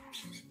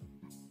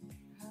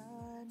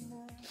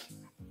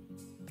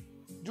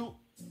 Ju.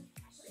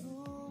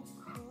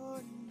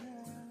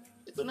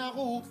 Ito na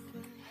ako.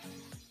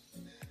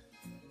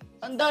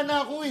 Handa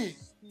na ako eh.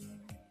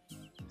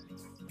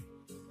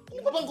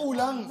 Ano pa bang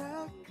kulang?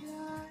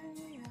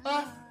 Ha?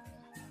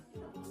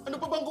 Ano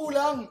pa bang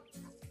kulang?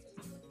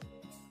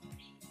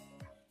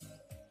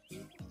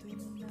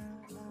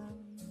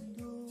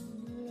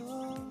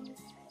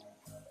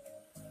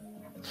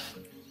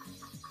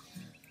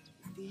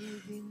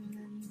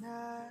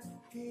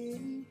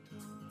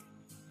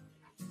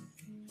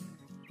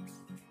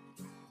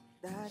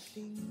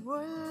 Dating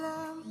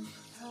walang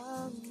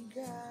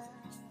hanggan,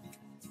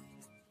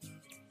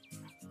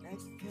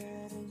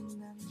 nagkaroon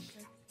ng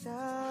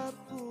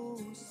katapusan.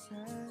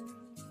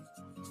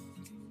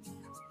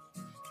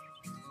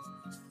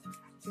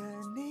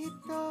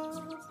 Ganito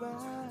ba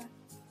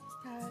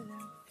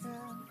talaga?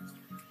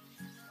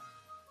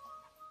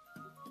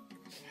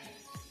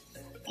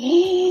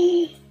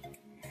 Damn.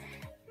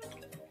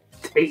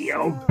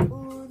 Damn.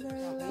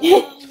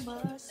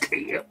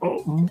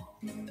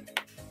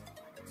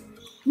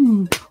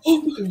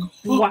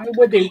 Why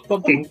would they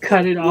fucking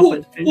cut it off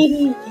at this?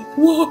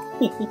 Whoa.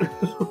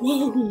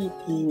 Whoa.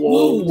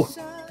 Whoa.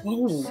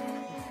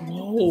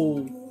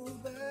 Whoa.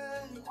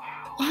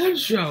 Wow,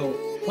 Joe.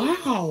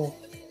 Wow.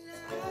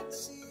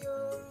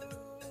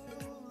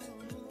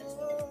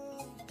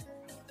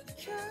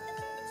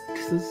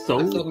 This is so.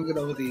 I'm still gonna get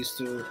over these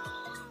two.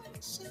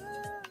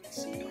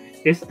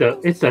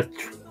 It's a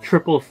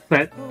triple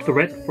threat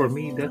for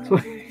me. That's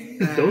why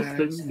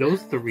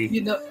those three.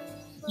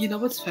 You know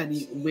what's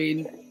funny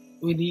when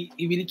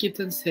he kept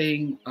on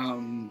saying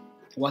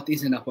what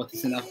is enough,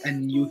 I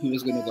knew he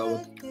was gonna go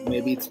with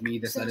maybe it's me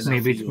that's not enough.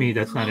 Maybe for it's you. me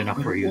that's not enough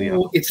for you. Yeah.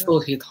 Oh, it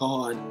still hit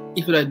hard.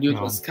 Even I knew it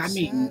was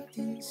coming.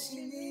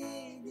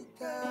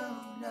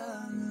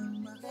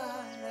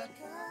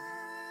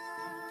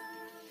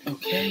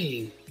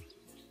 Okay.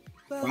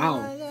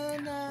 Wow.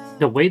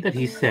 The way that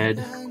he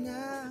said,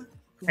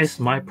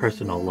 "It's my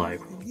personal life,"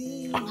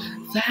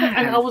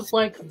 and I was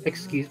like,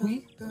 "Excuse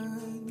me."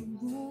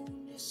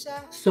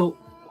 So,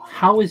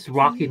 how is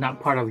Rocky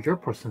not part of your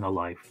personal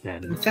life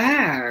then?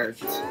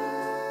 That's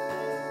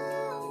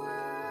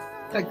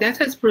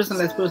as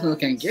personal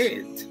can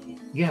get.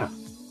 Yeah.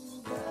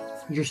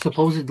 You're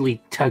supposedly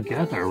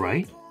together,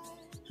 right?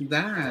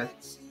 That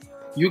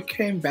you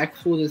came back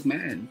for this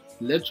man,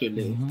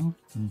 literally.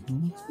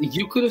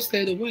 You could have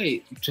stayed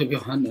away, to be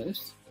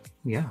honest.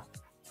 Yeah.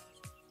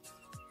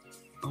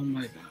 Oh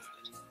my god.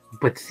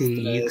 But see,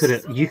 you could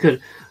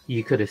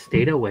have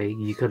stayed away.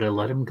 You could have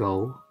let him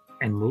go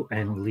and move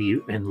and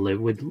leave and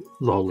live with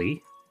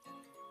Lolly,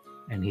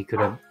 and he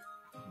could have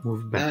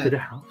moved back to the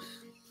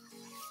house.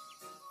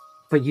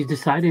 But you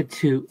decided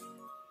to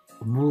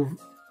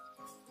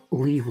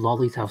leave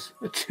Lolly's house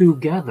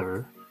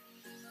together,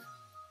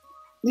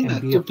 Yeah,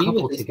 and be to a be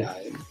couple with this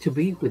together guy. to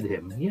be with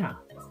him. Yeah,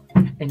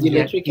 and You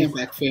yet literally came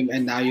back for him,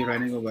 and now you're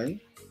running away.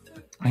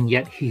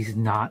 he's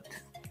not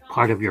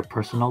part of your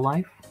personal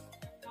life.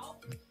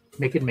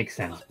 Make it make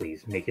sense,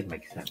 please. Make it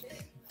make sense.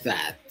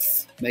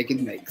 Make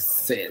it make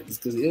sense,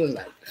 because it was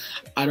like,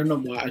 I don't know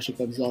why I should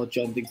consult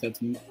you on things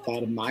that's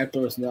part of my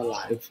personal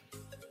life.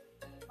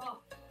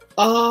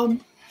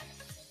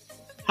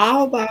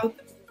 How about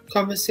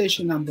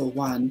conversation number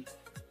one?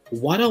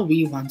 What are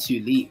we once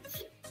you leave?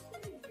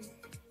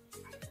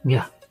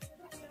 Yeah.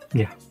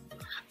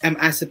 Am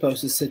I supposed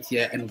to sit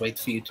here and wait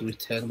for you to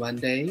return one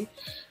day?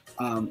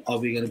 Are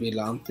we going to be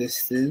long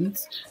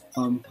distance?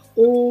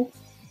 Or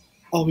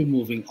are we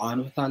moving on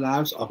with our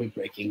lives? Are we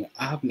breaking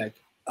up?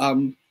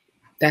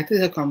 That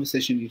is a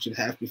conversation you should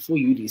have before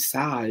you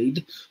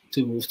decide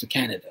to move to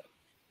Canada.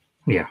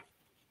 Yeah.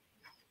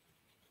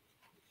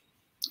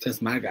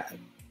 Because my God.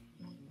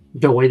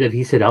 The way that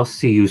he said, "I'll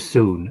see you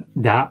soon,"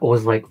 that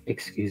was like,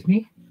 excuse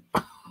me?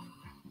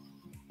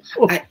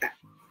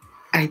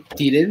 I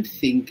didn't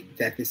think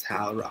that is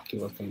how Rocky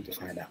was going to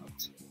find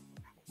out.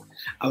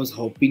 I was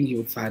hoping he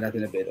would find out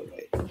in a better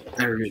way.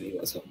 I really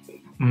was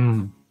hoping.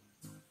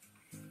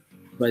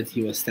 But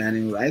he was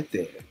standing right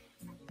there.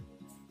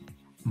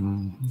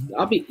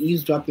 I'll be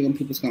eavesdropping on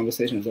people's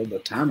conversations all the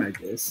time, I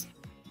guess.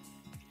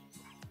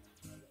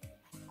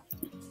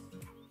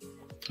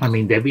 I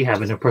mean, they be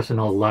having their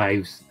personal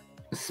lives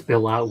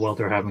spill out while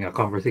they're having a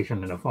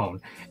conversation on the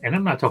phone. And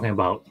I'm not talking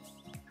about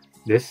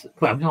this,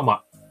 but I'm talking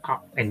about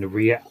in the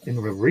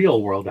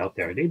real world out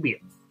there. They'd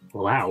be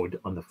loud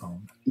on the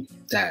phone.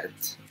 That.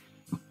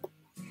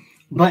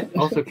 But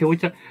also, can we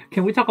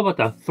talk about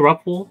the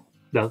thruple?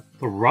 The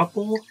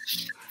thruple?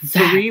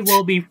 Three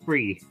will be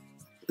free.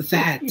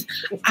 That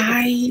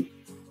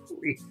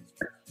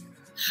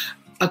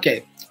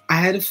okay. I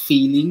had a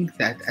feeling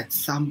that at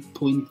some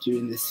point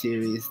during the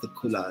series, the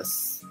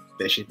Kulas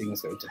special thing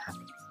was going to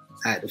happen.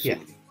 I had a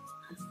feeling.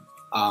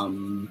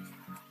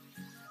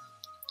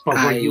 But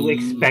were you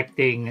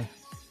expecting?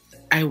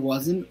 I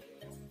wasn't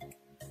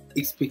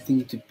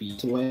expecting it to be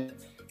the way,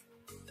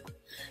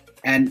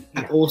 and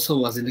I also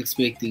wasn't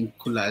expecting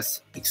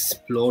Kulas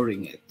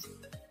exploring it.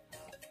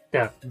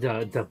 The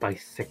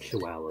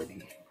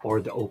bisexuality or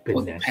the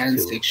openness, or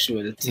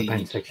pansexuality. The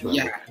pansexuality.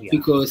 Yeah,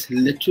 because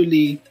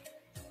literally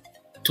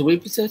 2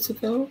 episodes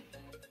ago,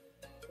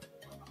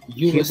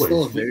 you were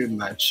still very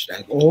much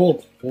like,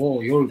 oh,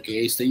 you're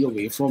gay, stay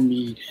away from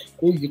me.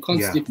 Oh, you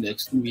can't sleep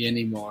next to me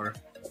anymore.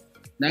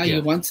 Now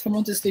you want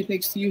someone to sleep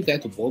next to you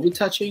that will be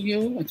touching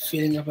you and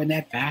feeling up on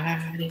that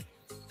body.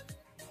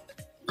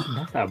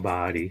 Not that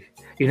body.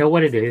 You know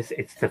what it is?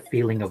 It's the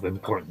feeling of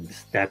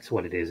importance. That's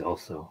what it is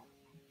also.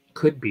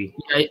 Could be.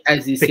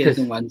 As he said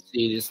in one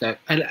series, that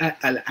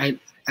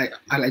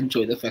I'll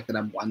enjoy the fact that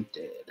I'm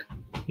wanted.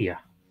 Yeah.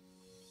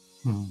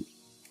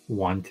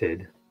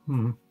 Wanted.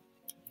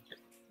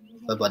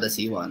 But what does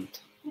he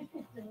want?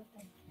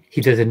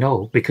 He doesn't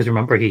know, because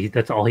remember,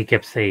 that's all he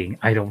kept saying.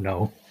 I don't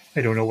know.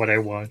 I don't know what I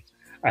want.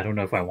 I don't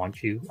know if I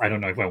want you. I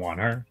don't know if I want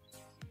her.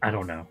 I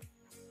don't know.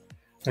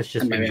 Let's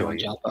just enjoy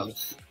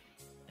it.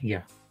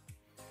 Yeah.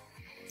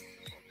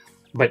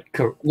 But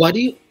what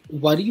do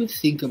you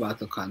think about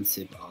the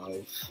concept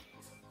of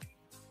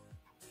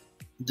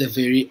the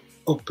very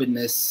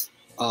openness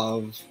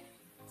of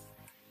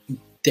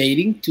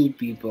dating 2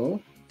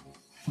 people,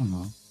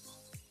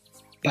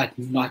 but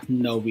not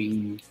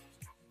knowing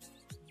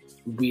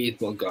where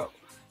it will go?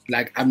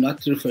 Like, I'm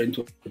not referring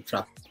to a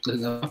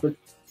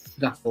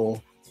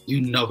trouble. You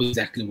know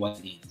exactly what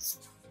it is.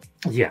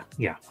 Yeah.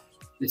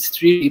 It's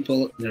 3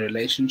 people in a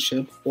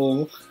relationship,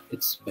 or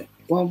it's,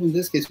 well, in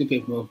this case,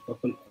 maybe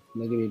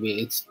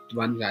it's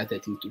 1 guy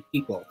dating 2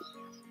 people.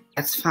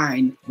 That's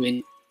fine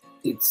when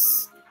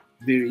it's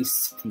very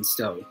set in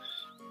stone.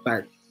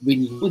 But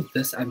when you're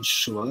this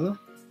unsure,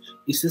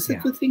 is this a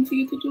good thing for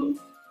you to do?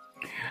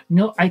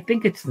 No, I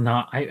think it's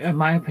not. In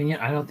my opinion,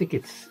 I don't think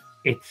it's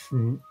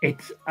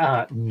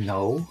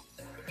no,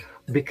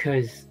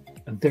 because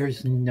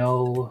there's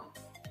no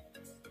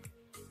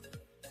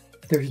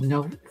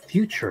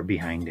future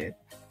behind it.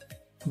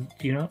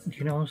 Do you know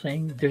what I'm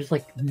saying? There's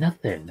like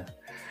nothing.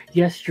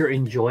 Yes, you're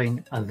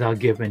enjoying the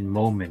given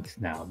moments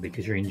now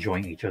because you're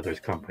enjoying each other's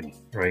company,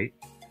 right?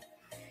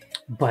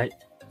 But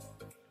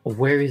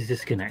where is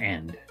this gonna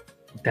end?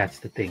 That's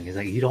the thing. Is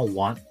like, you don't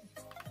want.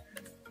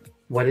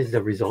 What is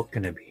the result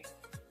gonna be?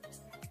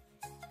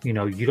 You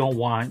don't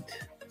want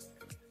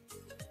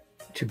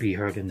to be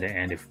hurt in the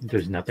end if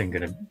there's nothing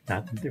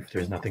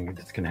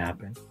that's gonna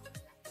happen.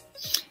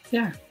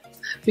 Yeah,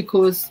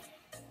 because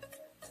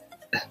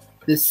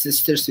the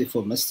Sisters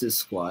Before Mr.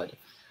 Squad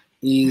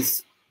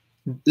is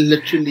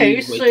literally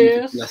waiting for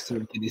Kulas to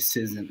make a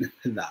decision.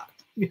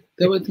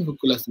 They're waiting for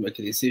Kulas to make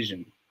a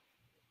decision,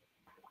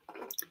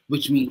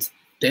 which means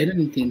they don't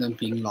intend on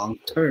being long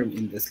term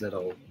in this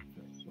little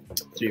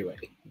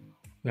 3-way.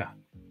 Yeah.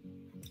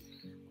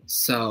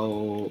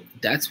 So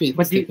that's where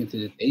they step into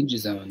the danger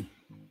zone.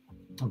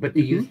 But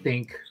do you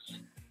think,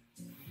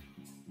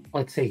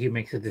 let's say he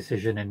makes a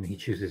decision and he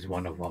chooses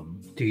one of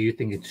them, do you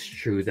think it's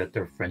true that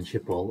their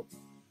friendship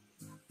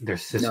their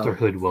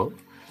sisterhood will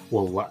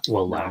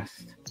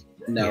last?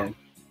 No. Yeah.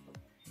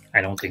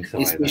 I don't think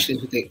so especially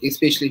either.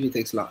 Especially if it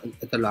takes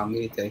the longer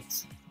it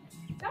takes.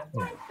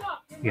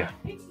 Yeah.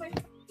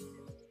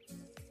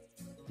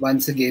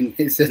 Once again,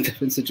 it's a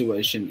different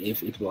situation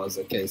if it was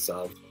a case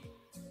of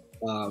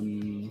how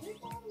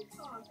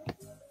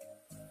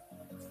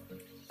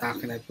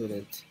can I put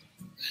it?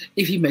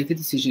 If he made the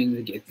decision in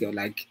the get-go,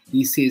 like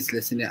he says,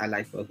 listen, I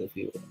like both of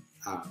you,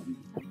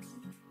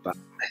 but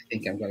I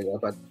think I'm going to go.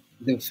 But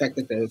the fact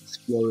that they're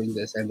exploring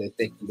this and they're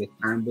taking their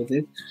time with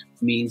it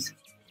means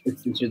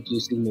it's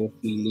introducing more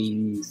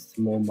feelings,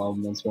 more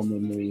moments, more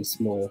memories,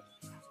 more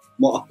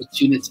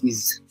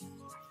opportunities,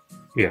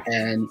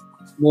 and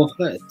more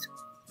hurt,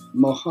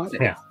 more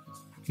heartache.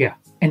 Yeah,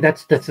 and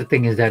that's the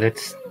thing, is that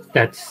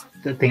that's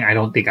the thing. I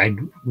don't think I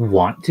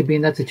want to be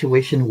in that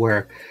situation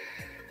where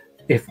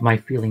if my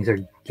feelings are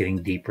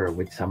getting deeper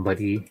with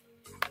somebody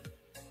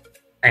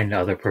and the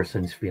other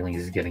person's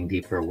feelings is getting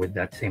deeper with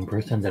that same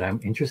person that I'm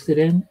interested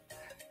in,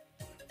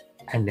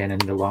 and then in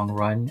the long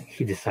run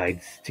he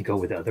decides to go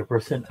with the other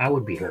person, I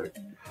would be hurt.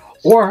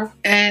 Or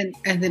and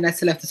then I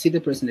still have to see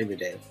the person every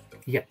day.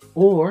 Yeah.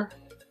 Or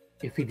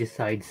if he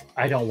decides,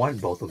 I don't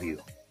want both of you.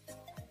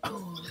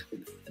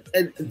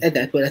 And at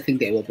that point, I think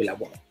they will be like,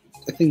 well,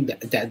 I think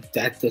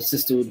that the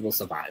sisterhood will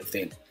survive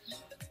then.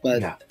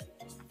 But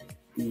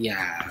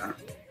Yeah.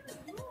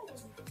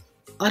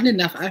 Oddly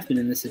enough, I've been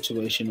in a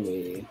situation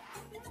where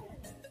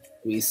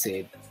we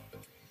said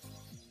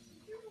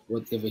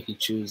whatever he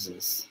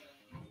chooses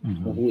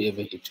or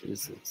whoever he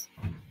chooses.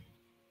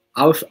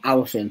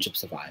 Our friendship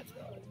survived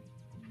though.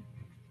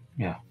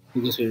 Yeah.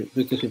 Because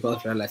we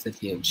both realized that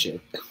he ain't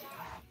shit.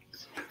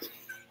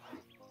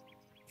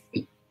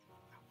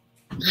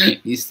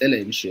 He still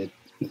ain't shit.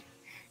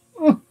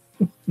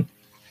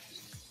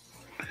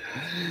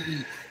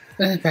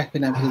 Back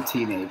when I was a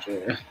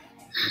teenager.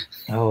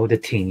 Oh, the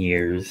teen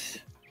years.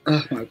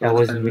 Oh my god, That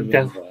was I me.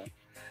 remember.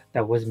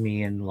 That was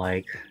me in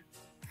like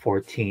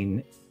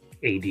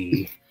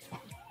 1480.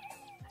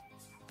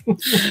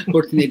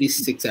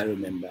 1486, I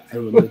remember. I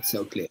remember it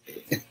so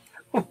clearly.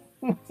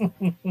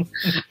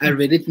 I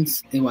read it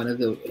in one of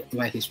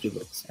my history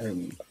books. I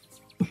remember.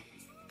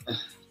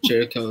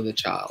 Jericho the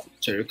child,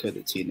 Jericho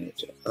the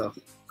teenager. Oh,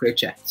 great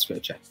chats.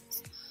 But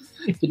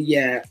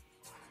yeah,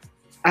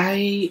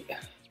 I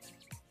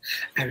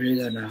really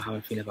don't know how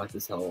I feel about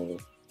this whole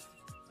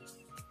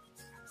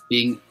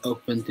being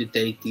open to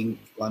dating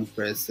one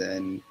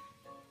person.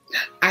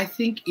 I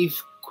think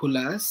if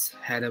Kulas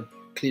had a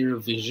clearer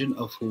vision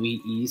of who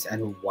he is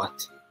and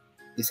what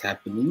is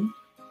happening,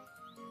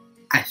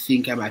 I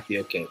think I might be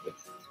okay with it.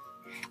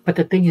 But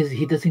the thing is,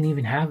 he doesn't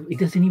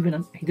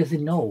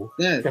know.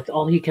 Yeah. That's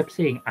all he kept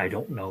saying. I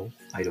don't know.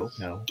 I don't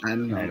know. I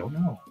don't know. I don't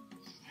know.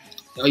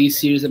 Are you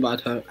serious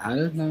about her? I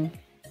don't know.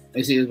 Are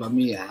you serious about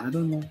me? I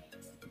don't know.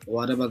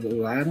 What about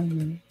the? I don't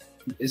know.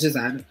 It's just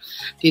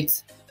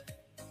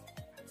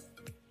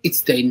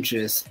it's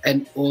dangerous,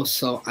 and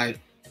also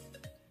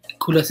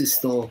Kulas is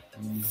still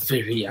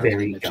very young.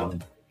 Very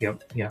young.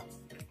 Yep. Yeah.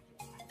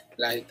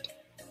 Like,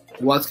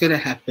 what's gonna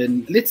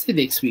happen? Let's say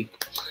next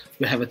week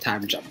we have a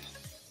time jump.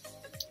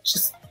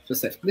 Just for a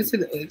sec.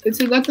 It's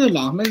not too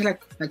long,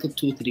 like a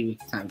 2-3 week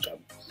time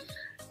jump,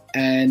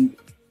 and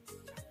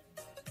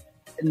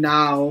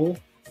now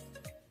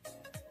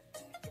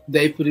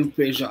they putting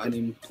pressure on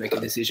him to make a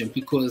decision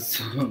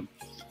because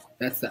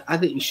that's the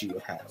other issue you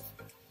have.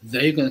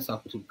 They're gonna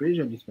start putting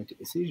pressure on you to make a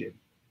decision.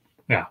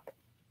 Yeah.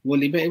 Will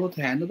he be able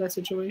to handle that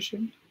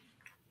situation?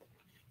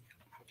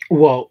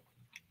 Well,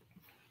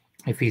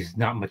 if he's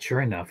not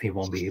mature enough, he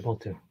won't be able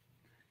to.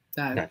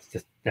 That's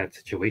just that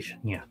situation.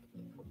 Yeah.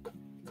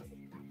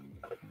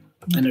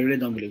 And I really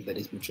don't believe that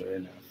he's mature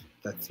enough.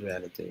 That's the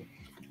reality.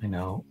 I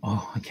know.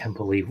 Oh, I can't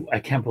believe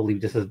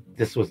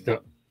this was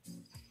the.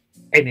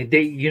 And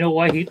you know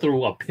why he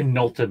threw a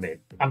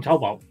penultimate? I'm talking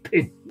about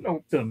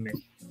penultimate.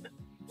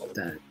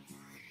 That.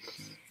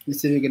 You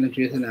say we're gonna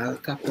choose another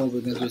couple,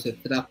 we're gonna choose a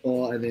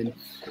throuple, and then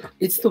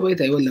it's the way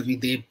they were living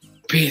their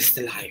best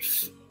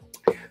life.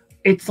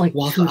 It's like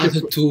while the other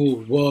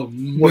two were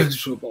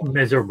miserable.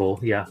 Miserable,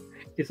 yeah.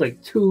 It's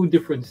like two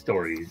different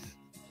stories.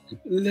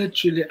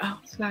 Literally, I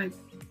was like,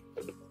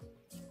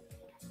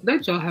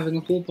 don't y'all having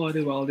a pool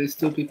party while there's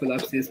two people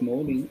upstairs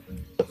moaning?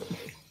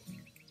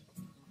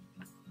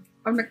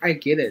 I'm like, I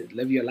get it,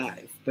 live your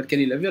life, but can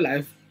you live your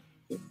life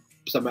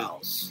somewhere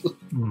else?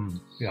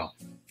 Yeah.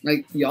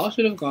 Like, y'all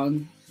should have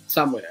gone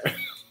somewhere.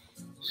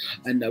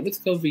 I know it's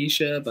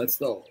Covisha, but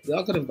still,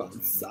 y'all could have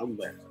gone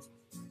somewhere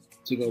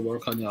to go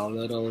work on your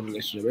little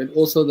relationship. And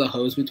also the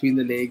hose between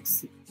the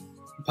legs,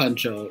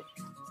 Pancho,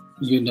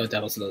 you know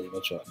that was a little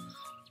bit short.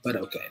 But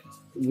okay,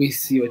 we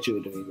see what you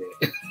were doing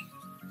there.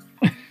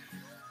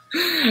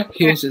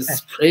 He was just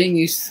spraying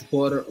his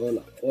water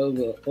all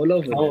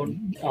over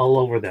them. All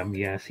over them,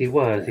 yes, he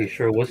was. He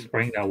sure was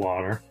spraying that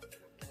water.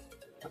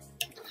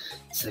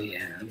 So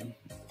yeah,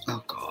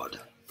 oh God.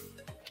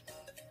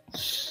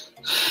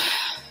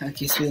 I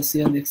guess we'll see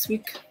you next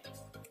week.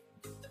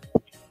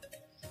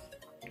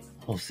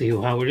 We'll see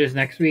how it is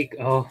next week.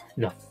 Oh,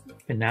 the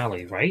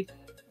finale, right?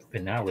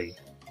 Finale.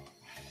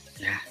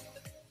 Yeah.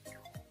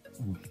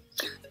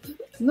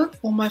 Not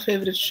all my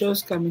favorite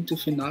shows coming to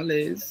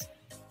finales.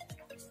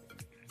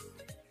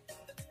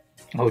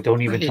 Oh,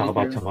 don't even talk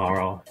about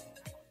tomorrow.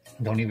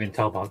 Don't even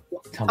talk about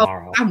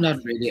tomorrow. I'm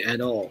not ready at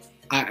all.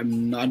 I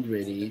am not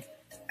ready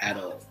at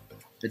all.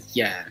 But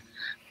yeah,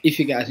 if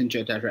you guys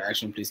enjoyed that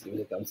reaction, please give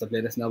it a thumbs up.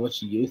 Let us know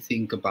what you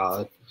think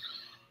about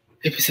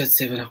episode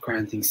 7 of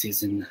Quaranthings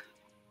season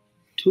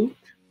 2.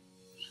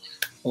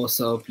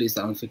 Also, please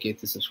don't forget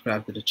to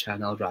subscribe to the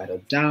channel Ride or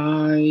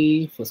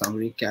Die for some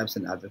recaps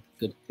and other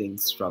good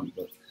things from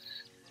the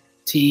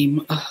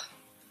team.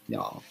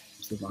 Y'all,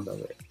 still on the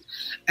way.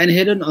 And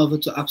head on over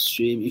to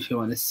Upstream if you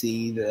want to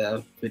see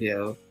the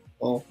video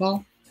or,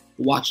 well,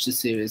 watch the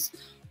series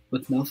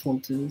with no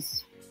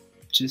filters,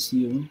 just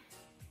you.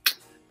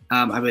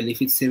 I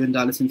believe it's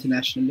 $7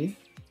 internationally.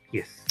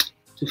 Yes.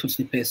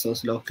 250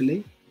 pesos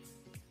locally.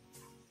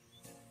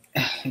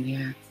 And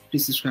yeah,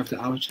 please subscribe to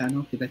our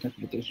channel, hit that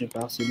notification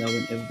bell so you know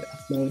whenever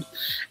we upload,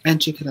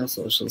 and check out our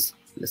socials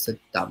listed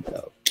down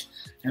below.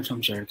 And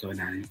from Jericho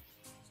and I,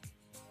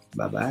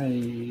 bye bye.